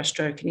doing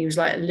breaststroke, and he was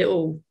like a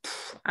little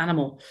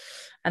animal.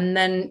 And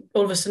then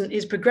all of a sudden,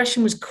 his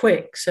progression was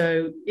quick.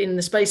 So in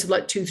the space of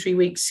 2-3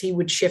 weeks, he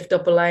would shift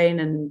up a lane,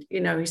 and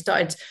he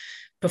started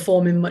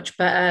performing much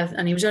better.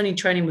 And he was only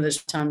training with us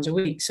times a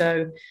week,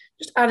 so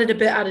just added a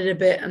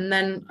bit. And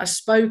then I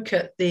spoke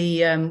at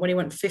the when he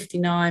went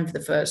 59 for the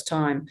first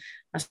time.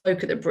 I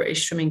spoke at the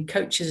British Swimming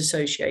Coaches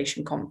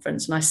Association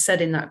conference, and I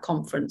said in that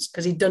conference,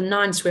 because he'd done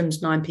 9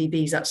 swims, 9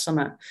 PBs that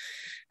summer,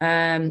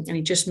 and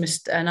he just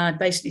missed. And I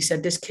basically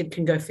said, this kid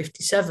can go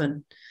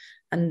 57.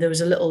 and there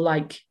was a little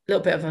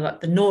bit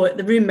of the noise.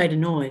 The room made a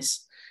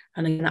noise,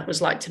 and then that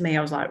was like, to me,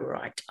 I was like,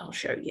 right, I'll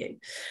show you.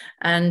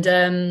 And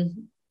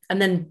then,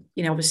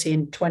 obviously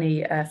in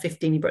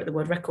 2015, he broke the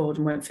world record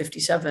and went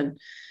 57.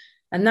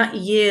 And that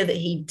year that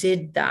he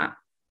did that,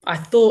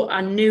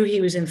 I knew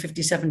he was in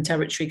 57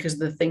 territory because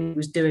the thing he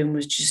was doing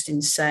was just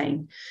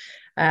insane.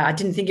 I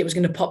didn't think it was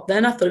going to pop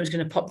then. I thought it was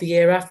going to pop the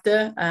year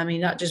after. I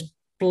mean, that just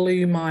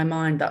blew my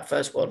mind, that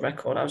first world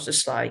record. I was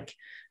just like,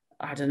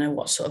 I don't know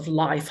what sort of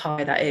life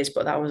high that is,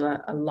 but that was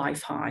a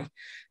life high.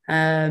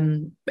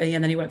 And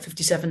then he went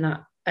 57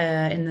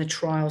 in the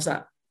trials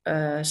that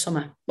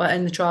summer, well,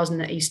 in the trials in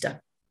the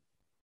Easter.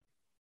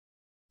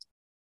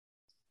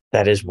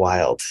 That is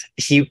wild.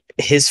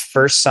 His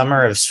first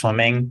summer of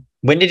swimming.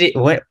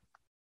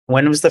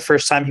 When was the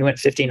first time he went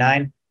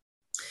 59?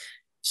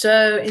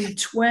 So in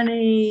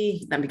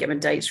 20, let me get my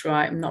dates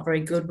right. I'm not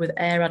very good with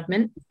air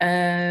admin.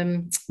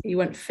 He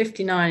went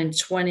 59 in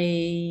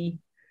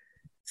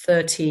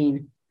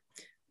 2013.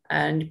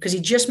 And because he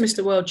just missed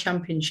the World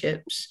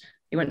Championships,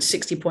 he went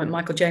 60 point.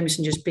 Michael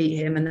Jameson just beat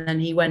him. And then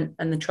he went,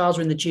 and the trials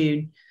were in the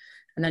June.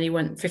 And then he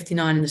went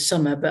 59 in the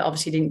summer, but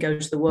obviously didn't go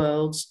to the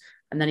Worlds.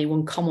 And then he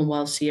won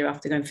Commonwealths the year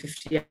after, going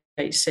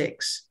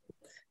 58.6.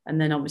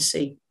 And then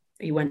obviously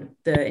he went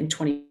in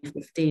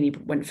 2015, he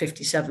went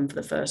 57 for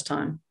the first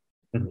time.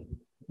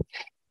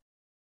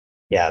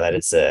 Yeah, that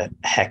is a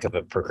heck of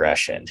a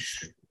progression.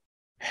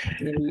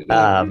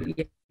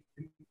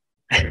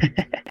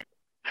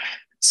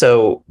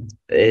 So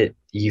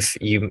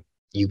you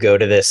go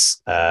to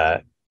this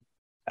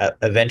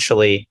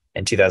eventually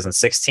in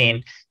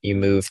 2016. You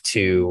move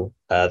to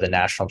the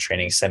National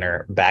Training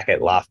Center back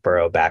at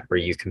Loughborough, back where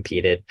you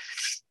competed.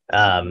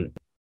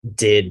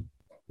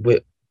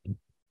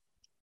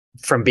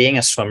 From being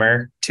a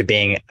swimmer to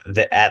being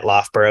at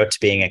Loughborough to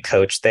being a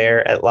coach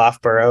there at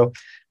Loughborough,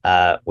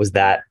 was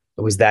that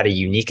a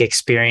unique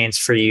experience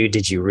for you?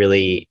 Did you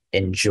really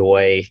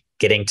enjoy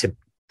getting to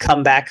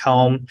come back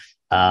home?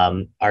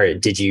 Or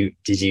did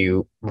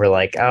you were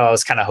like, oh, I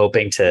was kind of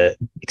hoping to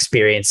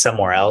experience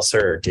somewhere else,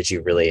 or did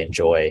you really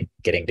enjoy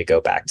getting to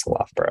go back to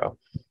Loughborough?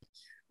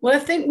 Well, I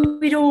think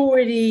we'd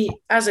already,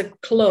 as a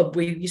club,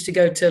 we used to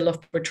go to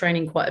Loughborough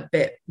training quite a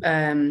bit.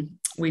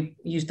 We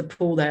used the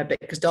pool there a bit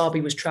because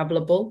Derby was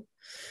travelable.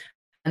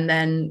 And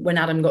then when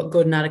Adam got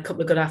good and had a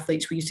couple of good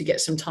athletes, we used to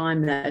get some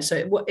time there.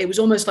 So it was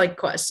almost like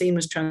quite a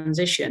seamless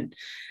transition.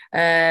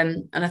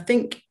 And I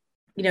think,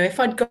 if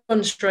I'd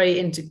gone straight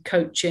into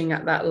coaching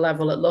at that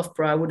level at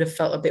Loughborough, I would have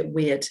felt a bit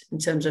weird in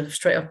terms of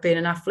straight up being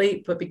an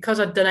athlete. But because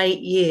I'd done 8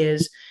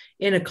 years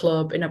in a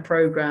club, in a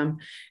program,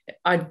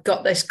 I'd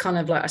got this kind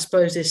of like, I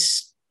suppose,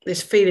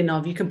 this feeling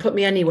of, you can put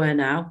me anywhere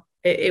now.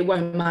 It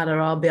won't matter.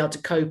 I'll be able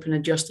to cope and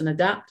adjust and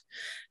adapt.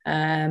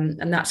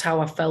 And that's how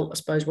I felt, I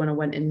suppose, when I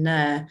went in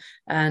there.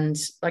 And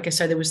like I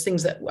say, there was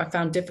things that I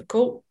found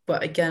difficult,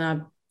 but again,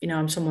 I'm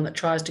someone that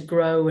tries to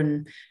grow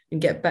and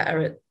get better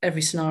at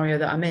every scenario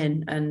that I'm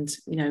in. And,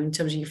 in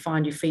terms of, you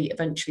find your feet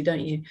eventually,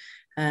 don't you?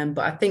 But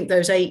I think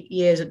those 8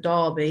 years at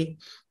Derby,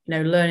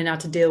 learning how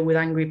to deal with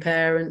angry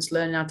parents,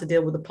 learning how to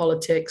deal with the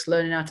politics,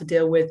 learning how to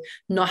deal with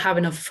not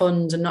having enough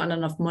funds and not having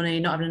enough money,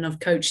 not having enough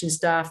coaching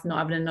staff, not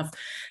having enough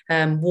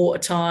water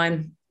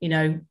time,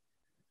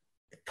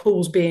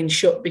 pools being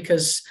shut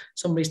because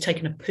somebody's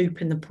taken a poop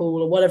in the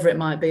pool or whatever it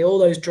might be, all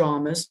those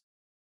dramas.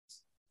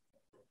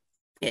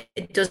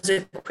 It does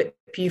equip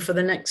you for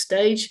the next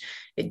stage.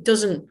 It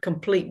doesn't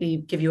completely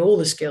give you all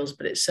the skills,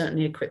 but it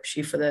certainly equips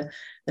you for the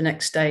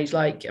next stage.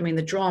 Like, I mean,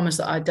 the dramas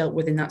that I dealt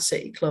with in that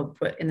city club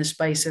were in the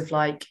space of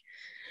like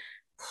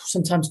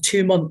sometimes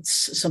 2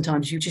 months.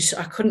 Sometimes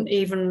I couldn't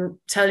even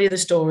tell you the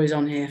stories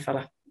on here,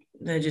 fella.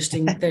 And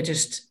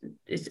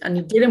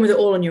you're dealing with it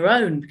all on your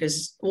own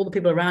because all the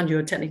people around you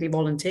are technically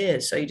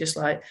volunteers. So you're just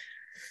like,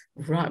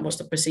 right, what's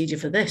the procedure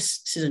for this?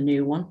 This is a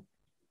new one.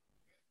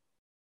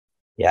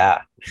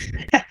 Yeah.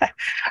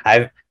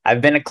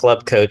 I've been a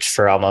club coach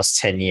for almost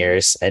 10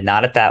 years and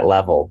not at that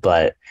level,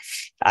 but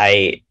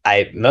I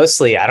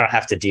mostly, I don't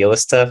have to deal with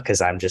stuff because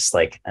I'm just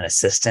like an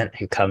assistant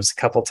who comes a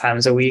couple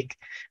times a week,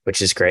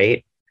 which is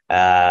great.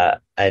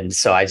 And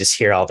so I just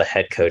hear all the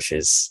head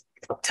coaches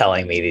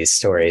telling me these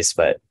stories,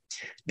 but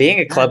being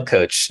a club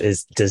coach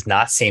does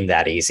not seem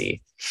that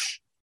easy.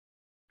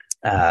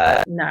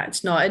 No,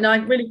 it's not. And I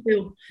really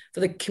feel for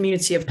the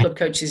community of club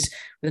coaches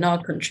within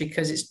our country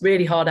because it's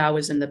really hard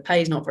hours and the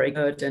pay is not very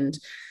good. And,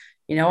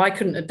 I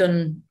couldn't have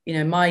done,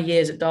 my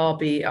years at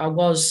Derby. I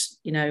was,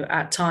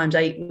 at times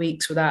 8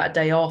 weeks without a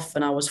day off.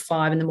 And I was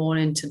 5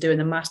 a.m. to doing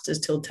the masters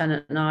till 10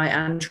 at night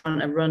and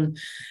trying to run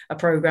a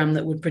program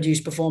that would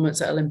produce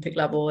performance at Olympic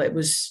level. It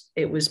was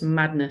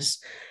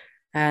madness.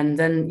 And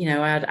then,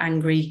 I had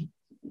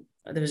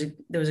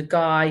there was a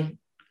guy,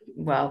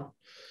 well,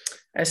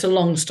 it's a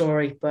long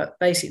story, but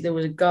basically there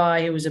was a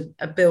guy who was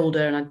a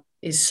builder and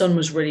his son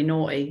was really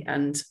naughty.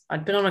 And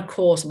I'd been on a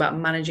course about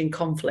managing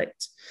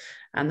conflict.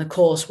 And the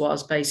course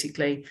was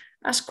basically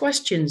ask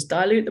questions,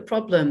 dilute the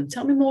problem.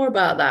 Tell me more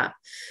about that.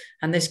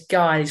 And this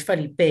guy is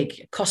fairly big,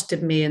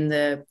 accosted me in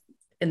the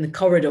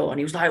corridor. And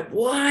he was like,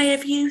 why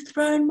have you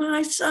thrown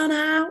my son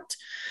out?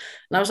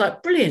 And I was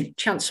like, brilliant,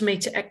 chance for me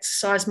to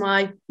exercise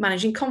my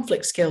managing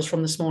conflict skills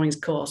from this morning's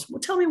course. Well,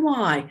 tell me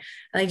why.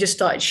 And he just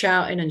started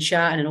shouting,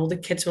 and all the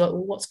kids were like,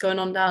 well, what's going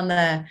on down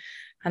there?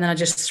 And then I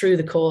just threw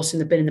the course in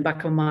the bin in the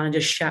back of my mind and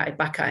just shouted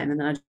back at him. And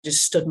then I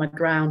just stood my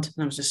ground.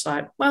 And I was just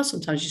like, well,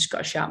 sometimes you just got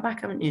to shout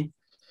back, haven't you?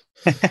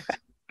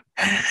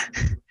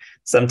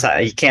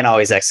 Sometimes you can't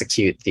always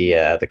execute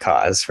the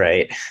cause,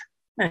 right?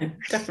 No,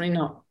 definitely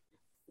not.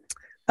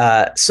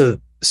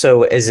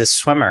 So as a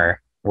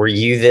swimmer, were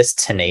you this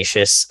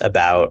tenacious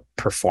about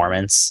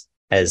performance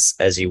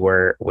as you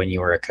were when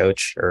you were a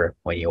coach, or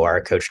when you are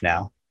a coach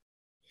now?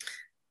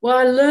 Well,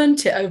 I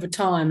learned it over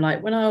time.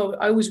 Like when I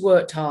always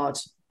worked hard,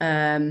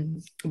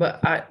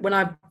 but when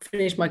I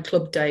finished my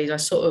club days, I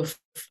sort of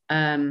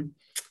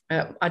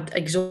I'd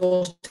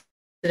exhausted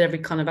every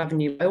kind of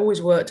avenue. I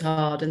always worked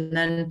hard, and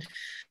then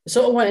I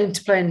sort of went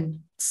into playing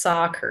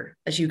soccer,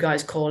 as you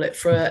guys call it,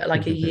 for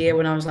like a year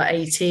when I was like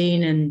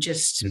 18, and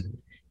just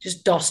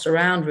dossed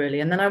around really.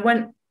 And then I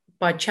went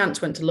by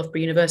chance went to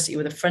Loughborough University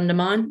with a friend of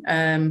mine.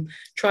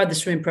 Tried the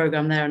swimming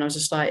program there, and I was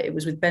just like, it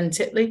was with Ben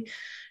Titley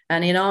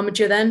and Ian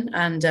Armiger then,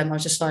 and I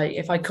was just like,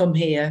 if I come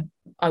here,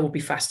 I will be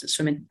fast at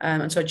swimming.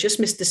 And so I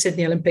just missed the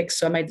Sydney Olympics,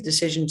 so I made the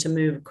decision to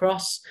move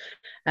across.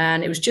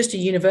 And it was just a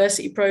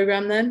university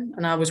program then,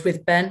 and I was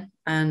with Ben,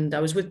 and I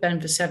was with Ben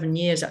for 7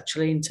 years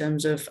actually in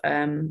terms of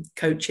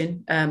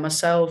coaching.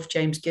 Myself,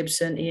 James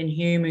Gibson, Ian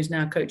Hume, who's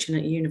now coaching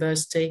at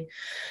university,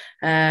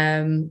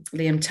 Liam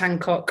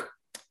Tancock,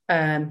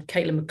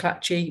 Caitlin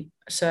McClatchy.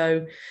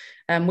 So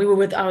I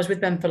was with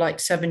Ben for like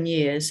 7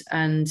 years,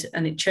 and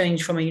it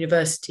changed from a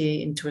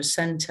university into a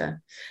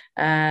centre.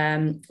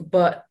 And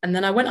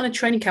then I went on a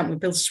training camp with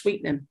Bill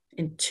Sweetnam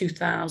in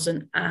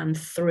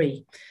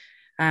 2003,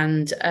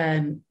 and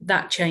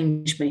that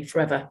changed me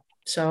forever.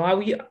 So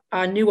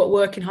I knew what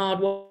working hard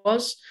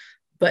was,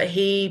 but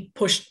he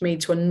pushed me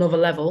to another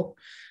level,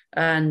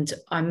 and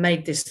I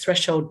made this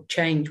threshold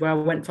change where I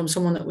went from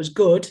someone that was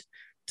good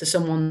to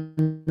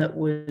someone that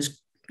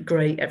was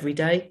great every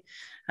day.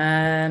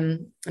 Now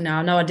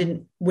I know I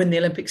didn't win the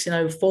Olympics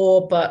in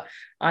 04, but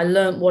I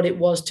learned what it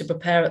was to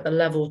prepare at the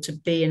level to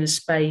be in a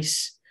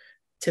space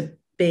to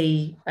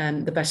be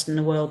the best in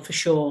the world for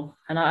sure.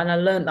 And I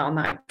learned that on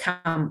that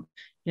camp,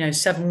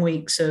 7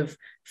 weeks of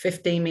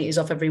 15 meters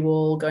off every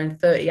wall, going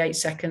 38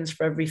 seconds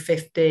for every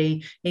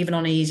 50, even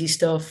on easy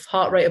stuff,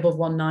 heart rate above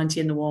 190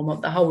 in the warm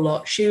up, the whole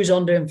lot, shoes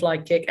on doing fly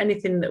kick,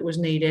 anything that was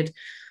needed.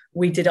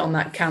 We did it on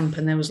that camp.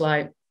 And there was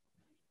like,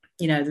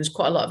 there's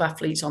quite a lot of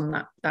athletes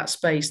on that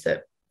space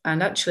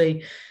and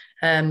actually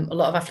a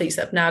lot of athletes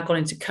that have now gone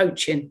into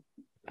coaching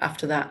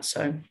after that.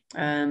 So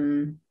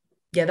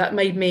that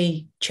made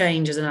me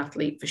change as an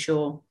athlete for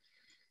sure.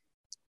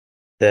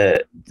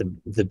 The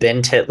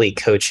Ben Titley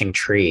coaching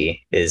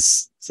tree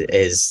is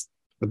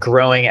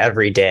growing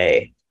every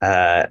day.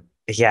 I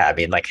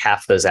mean, like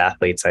half those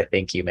athletes I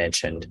think you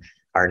mentioned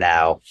are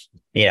now,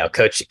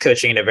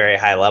 coaching at a very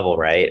high level,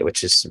 right?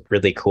 Which is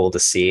really cool to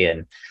see.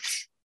 And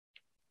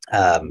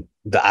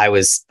but I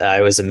was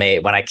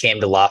amazed when I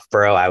came to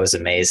Loughborough. I was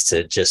amazed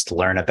to just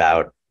learn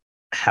about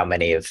how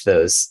many of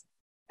those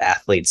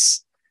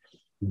athletes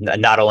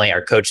not only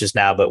are coaches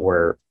now, but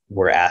were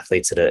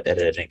athletes at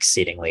an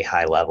exceedingly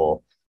high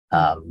level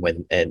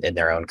when in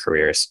their own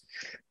careers.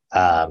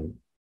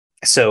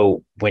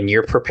 So when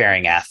you're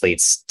preparing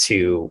athletes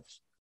to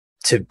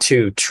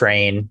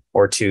train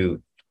or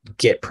to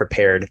get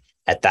prepared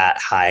at that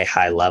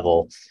high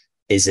level,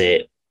 is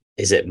it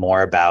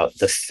more about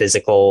the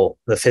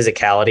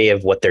physicality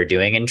of what they're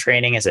doing in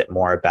training? Is it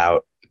more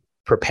about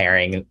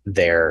preparing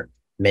their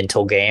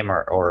mental game,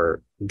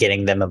 or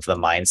getting them of the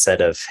mindset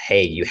of,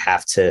 hey, you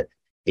have to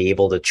be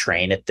able to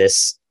train at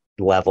this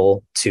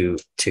level to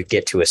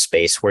get to a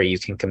space where you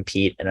can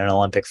compete in an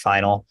Olympic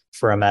final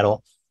for a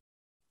medal?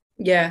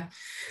 Yeah,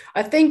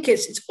 I think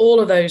it's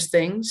all of those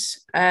things.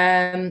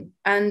 And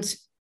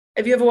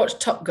have you ever watched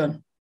Top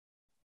Gun?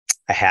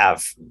 I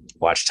have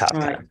watched Top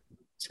Gun.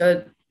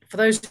 So for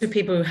those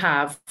people who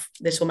have,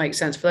 this will make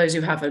sense. For those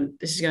who haven't,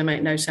 this is going to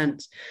make no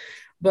sense.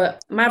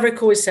 But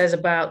Maverick always says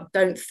about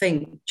don't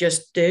think,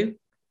 just do.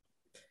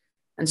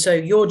 And so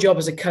your job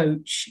as a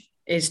coach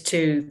is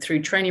to,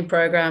 through training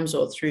programs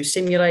or through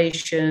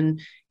simulation,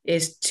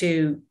 is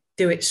to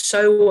do it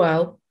so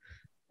well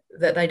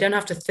that they don't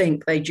have to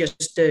think, they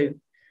just do.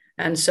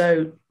 And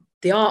so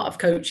the art of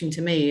coaching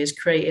to me is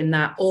creating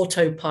that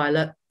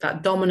autopilot,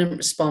 that dominant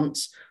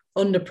response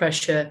under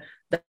pressure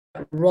that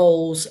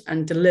rolls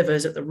and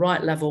delivers at the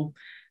right level.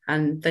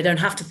 And they don't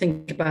have to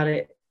think about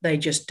it, they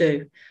just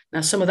do. Now,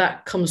 some of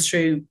that comes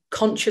through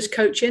conscious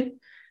coaching,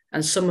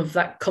 and some of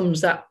that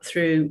comes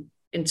through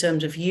in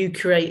terms of you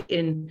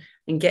creating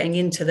and getting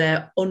into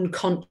their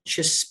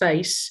unconscious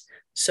space,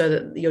 so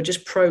that you're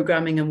just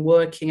programming and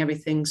working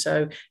everything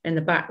so in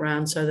the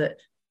background, so that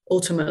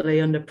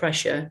ultimately under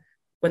pressure,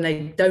 when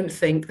they don't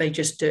think, they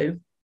just do.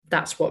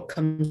 That's what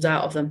comes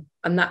out of them.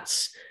 And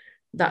that's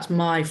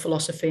my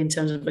philosophy in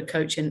terms of the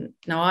coaching.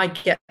 Now, I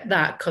get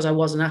that because I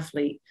was an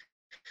athlete.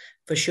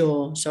 for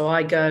sure. So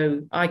I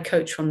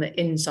coach from the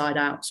inside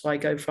out. So I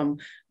go from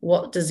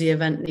what does the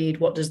event need?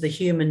 What does the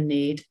human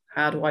need?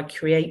 How do I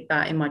create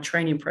that in my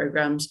training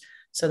programs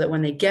so that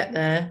when they get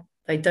there,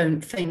 they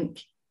don't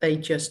think, they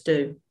just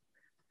do.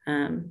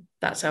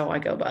 That's how I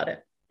go about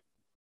it.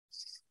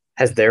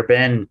 Has there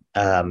been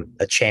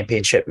a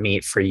championship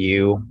meet for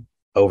you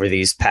over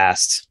these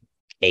past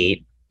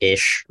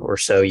 8-ish or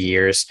so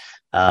years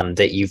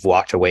that you've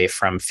walked away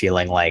from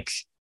feeling like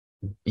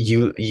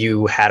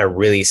you had a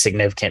really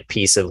significant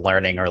piece of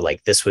learning, or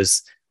like this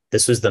was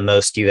the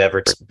most you've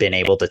ever been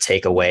able to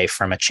take away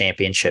from a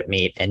championship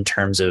meet in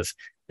terms of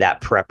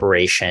that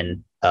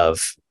preparation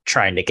of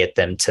trying to get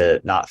them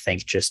to not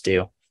think, just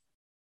do?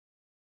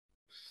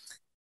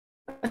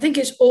 I think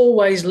it's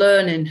always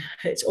learning.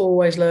 It's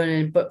always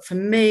learning. But for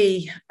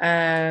me,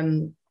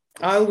 I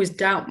always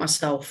doubt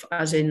myself,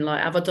 as in,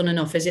 like, have I done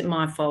enough? Is it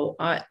my fault?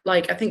 I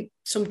think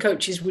some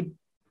coaches would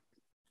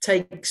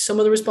take some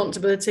of the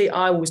responsibility.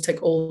 I always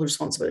take all the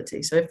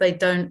responsibility. So if they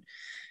don't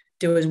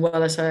do as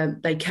well as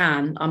they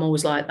can, I'm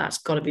always like, that's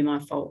got to be my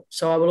fault.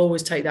 So I will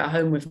always take that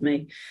home with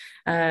me.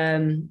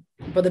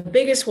 But the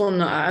biggest one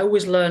that I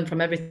always learn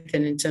from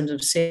everything in terms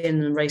of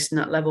seeing and racing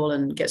that level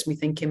and gets me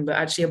thinking, but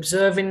actually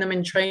observing them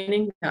in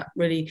training, that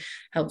really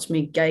helps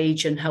me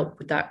gauge and help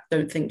with that.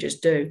 Don't think,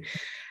 just do.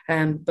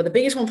 But the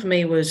biggest one for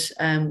me was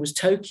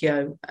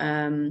Tokyo.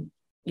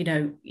 You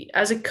know,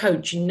 as a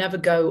coach, you never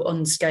go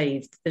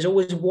unscathed. There's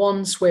always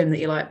one swim that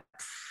you're like,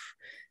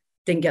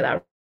 didn't get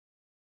that.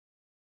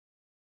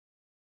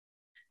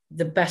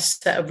 The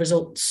best set of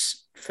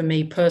results for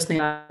me personally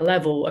at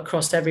level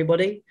across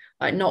everybody.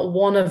 Like, not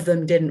one of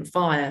them didn't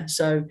fire.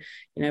 So,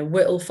 you know,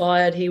 Whittle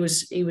fired. He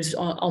was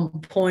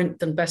on point,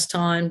 done best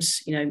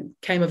times. You know,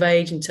 came of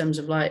age in terms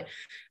of like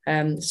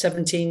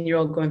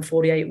 17-year-old going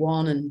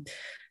 48.1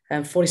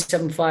 and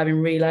 47.5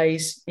 in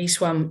relays. He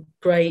swam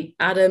great.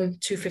 Adam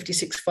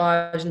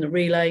 256.5 in the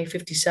relay,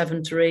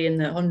 57.3 in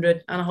the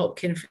 100. Anna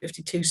Hopkin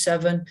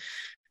 52.7.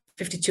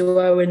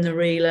 52.0 in the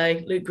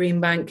relay. Luke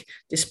Greenbank,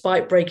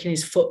 despite breaking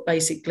his foot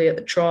basically at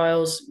the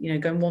trials, you know,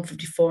 going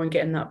 154 and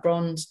getting that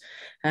bronze.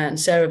 And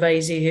Sarah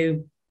Vasey,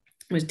 who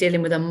was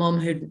dealing with her mum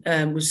who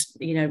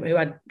who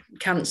had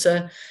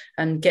cancer,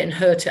 and getting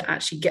her to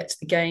actually get to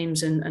the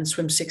games and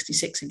swim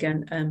 66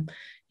 again.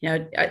 You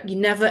know, you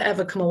never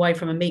ever come away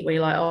from a meet where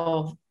you're like,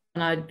 oh,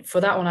 and for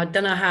that one, I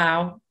don't know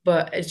how,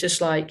 but it's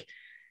just like,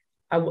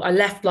 I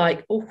left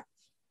like, oh,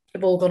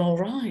 they've all gone all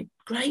right.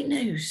 Great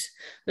news.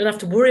 I don't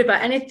have to worry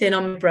about anything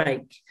on my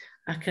break.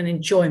 I can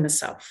enjoy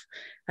myself.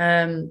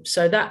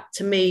 So that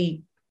to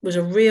me was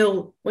a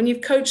real, when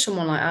you've coached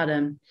someone like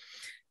Adam,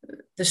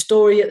 the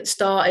story at the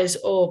start is,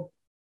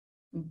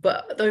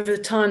 but over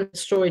the time the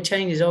story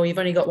changes. Oh, you've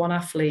only got one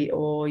athlete,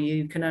 or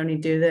you can only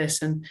do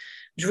this. And it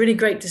was really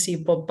great to see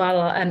Bob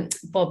Ballard and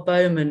Bob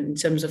Bowman in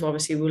terms of,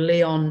 obviously, with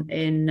Leon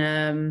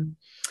in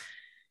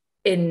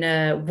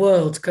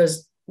World,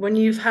 because when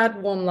you've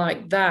had one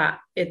like that,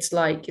 it's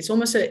like,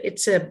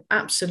 it's an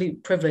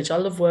absolute privilege. I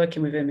love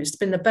working with him. It's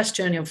been the best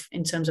journey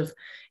in terms of,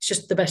 it's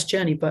just the best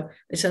journey, but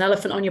it's an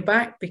elephant on your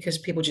back because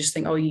people just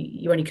think, oh,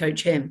 you only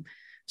coach him.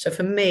 So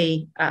for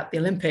me at the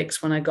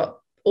Olympics, when I got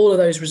all of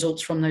those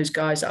results from those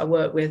guys that I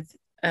work with,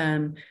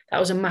 that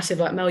was a massive,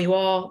 like, Mel,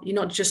 you're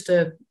not just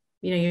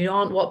you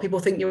aren't what people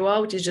think you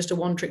are, which is just a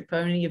one-trick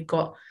pony. You've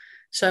got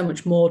so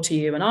much more to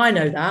you. And I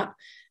know that.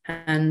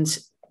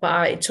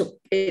 But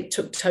it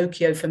took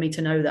Tokyo for me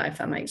to know that, if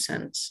that makes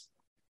sense.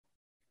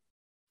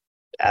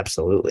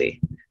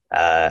 Absolutely.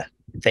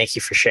 Thank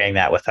you for sharing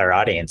that with our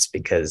audience,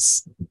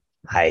 because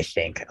I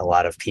think a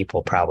lot of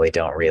people probably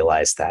don't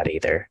realize that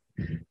either.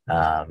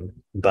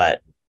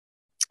 But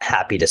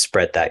happy to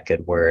spread that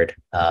good word.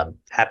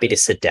 Happy to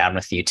sit down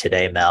with you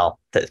today, Mel.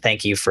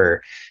 Thank you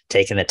for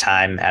taking the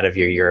time out of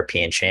your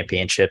European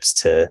Championships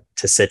to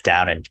sit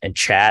down and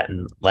chat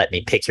and let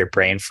me pick your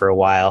brain for a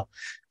while.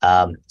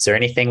 Is there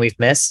anything we've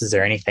missed? Is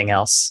there anything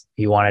else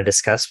you want to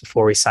discuss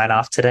before we sign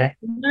off today?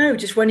 No,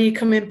 just when are you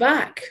coming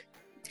back?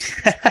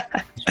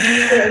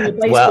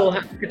 Baseball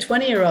hat for a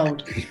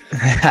 20-year-old.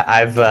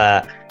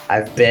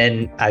 I've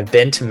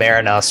been to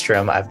Mare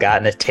Nostrum. I've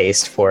gotten a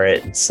taste for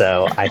it, and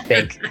so I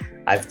think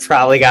I've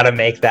probably got to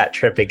make that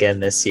trip again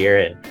this year,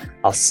 and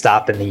I'll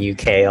stop in the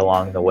UK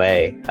along the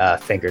way.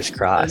 Fingers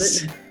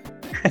crossed.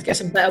 Let's get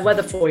some better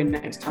weather for you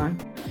next time.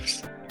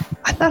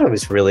 I thought it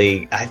was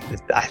really.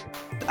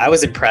 I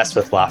was impressed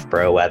with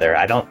Loughborough weather.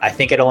 I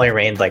think it only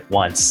rained like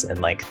once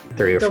in like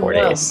 3 or 4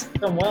 days.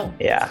 Done well.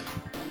 Yeah.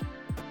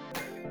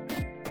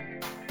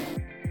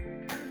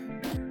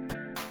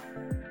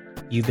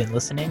 You've been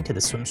listening to the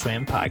Swim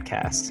Swam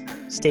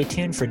podcast. Stay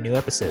tuned for new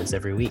episodes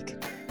every week.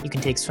 You can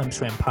take Swim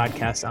Swam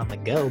podcast on the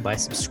go by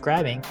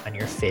subscribing on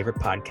your favorite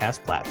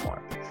podcast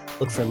platform.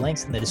 Look for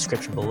links in the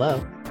description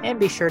below, and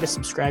be sure to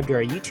subscribe to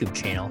our YouTube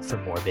channel for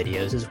more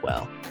videos as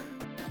well.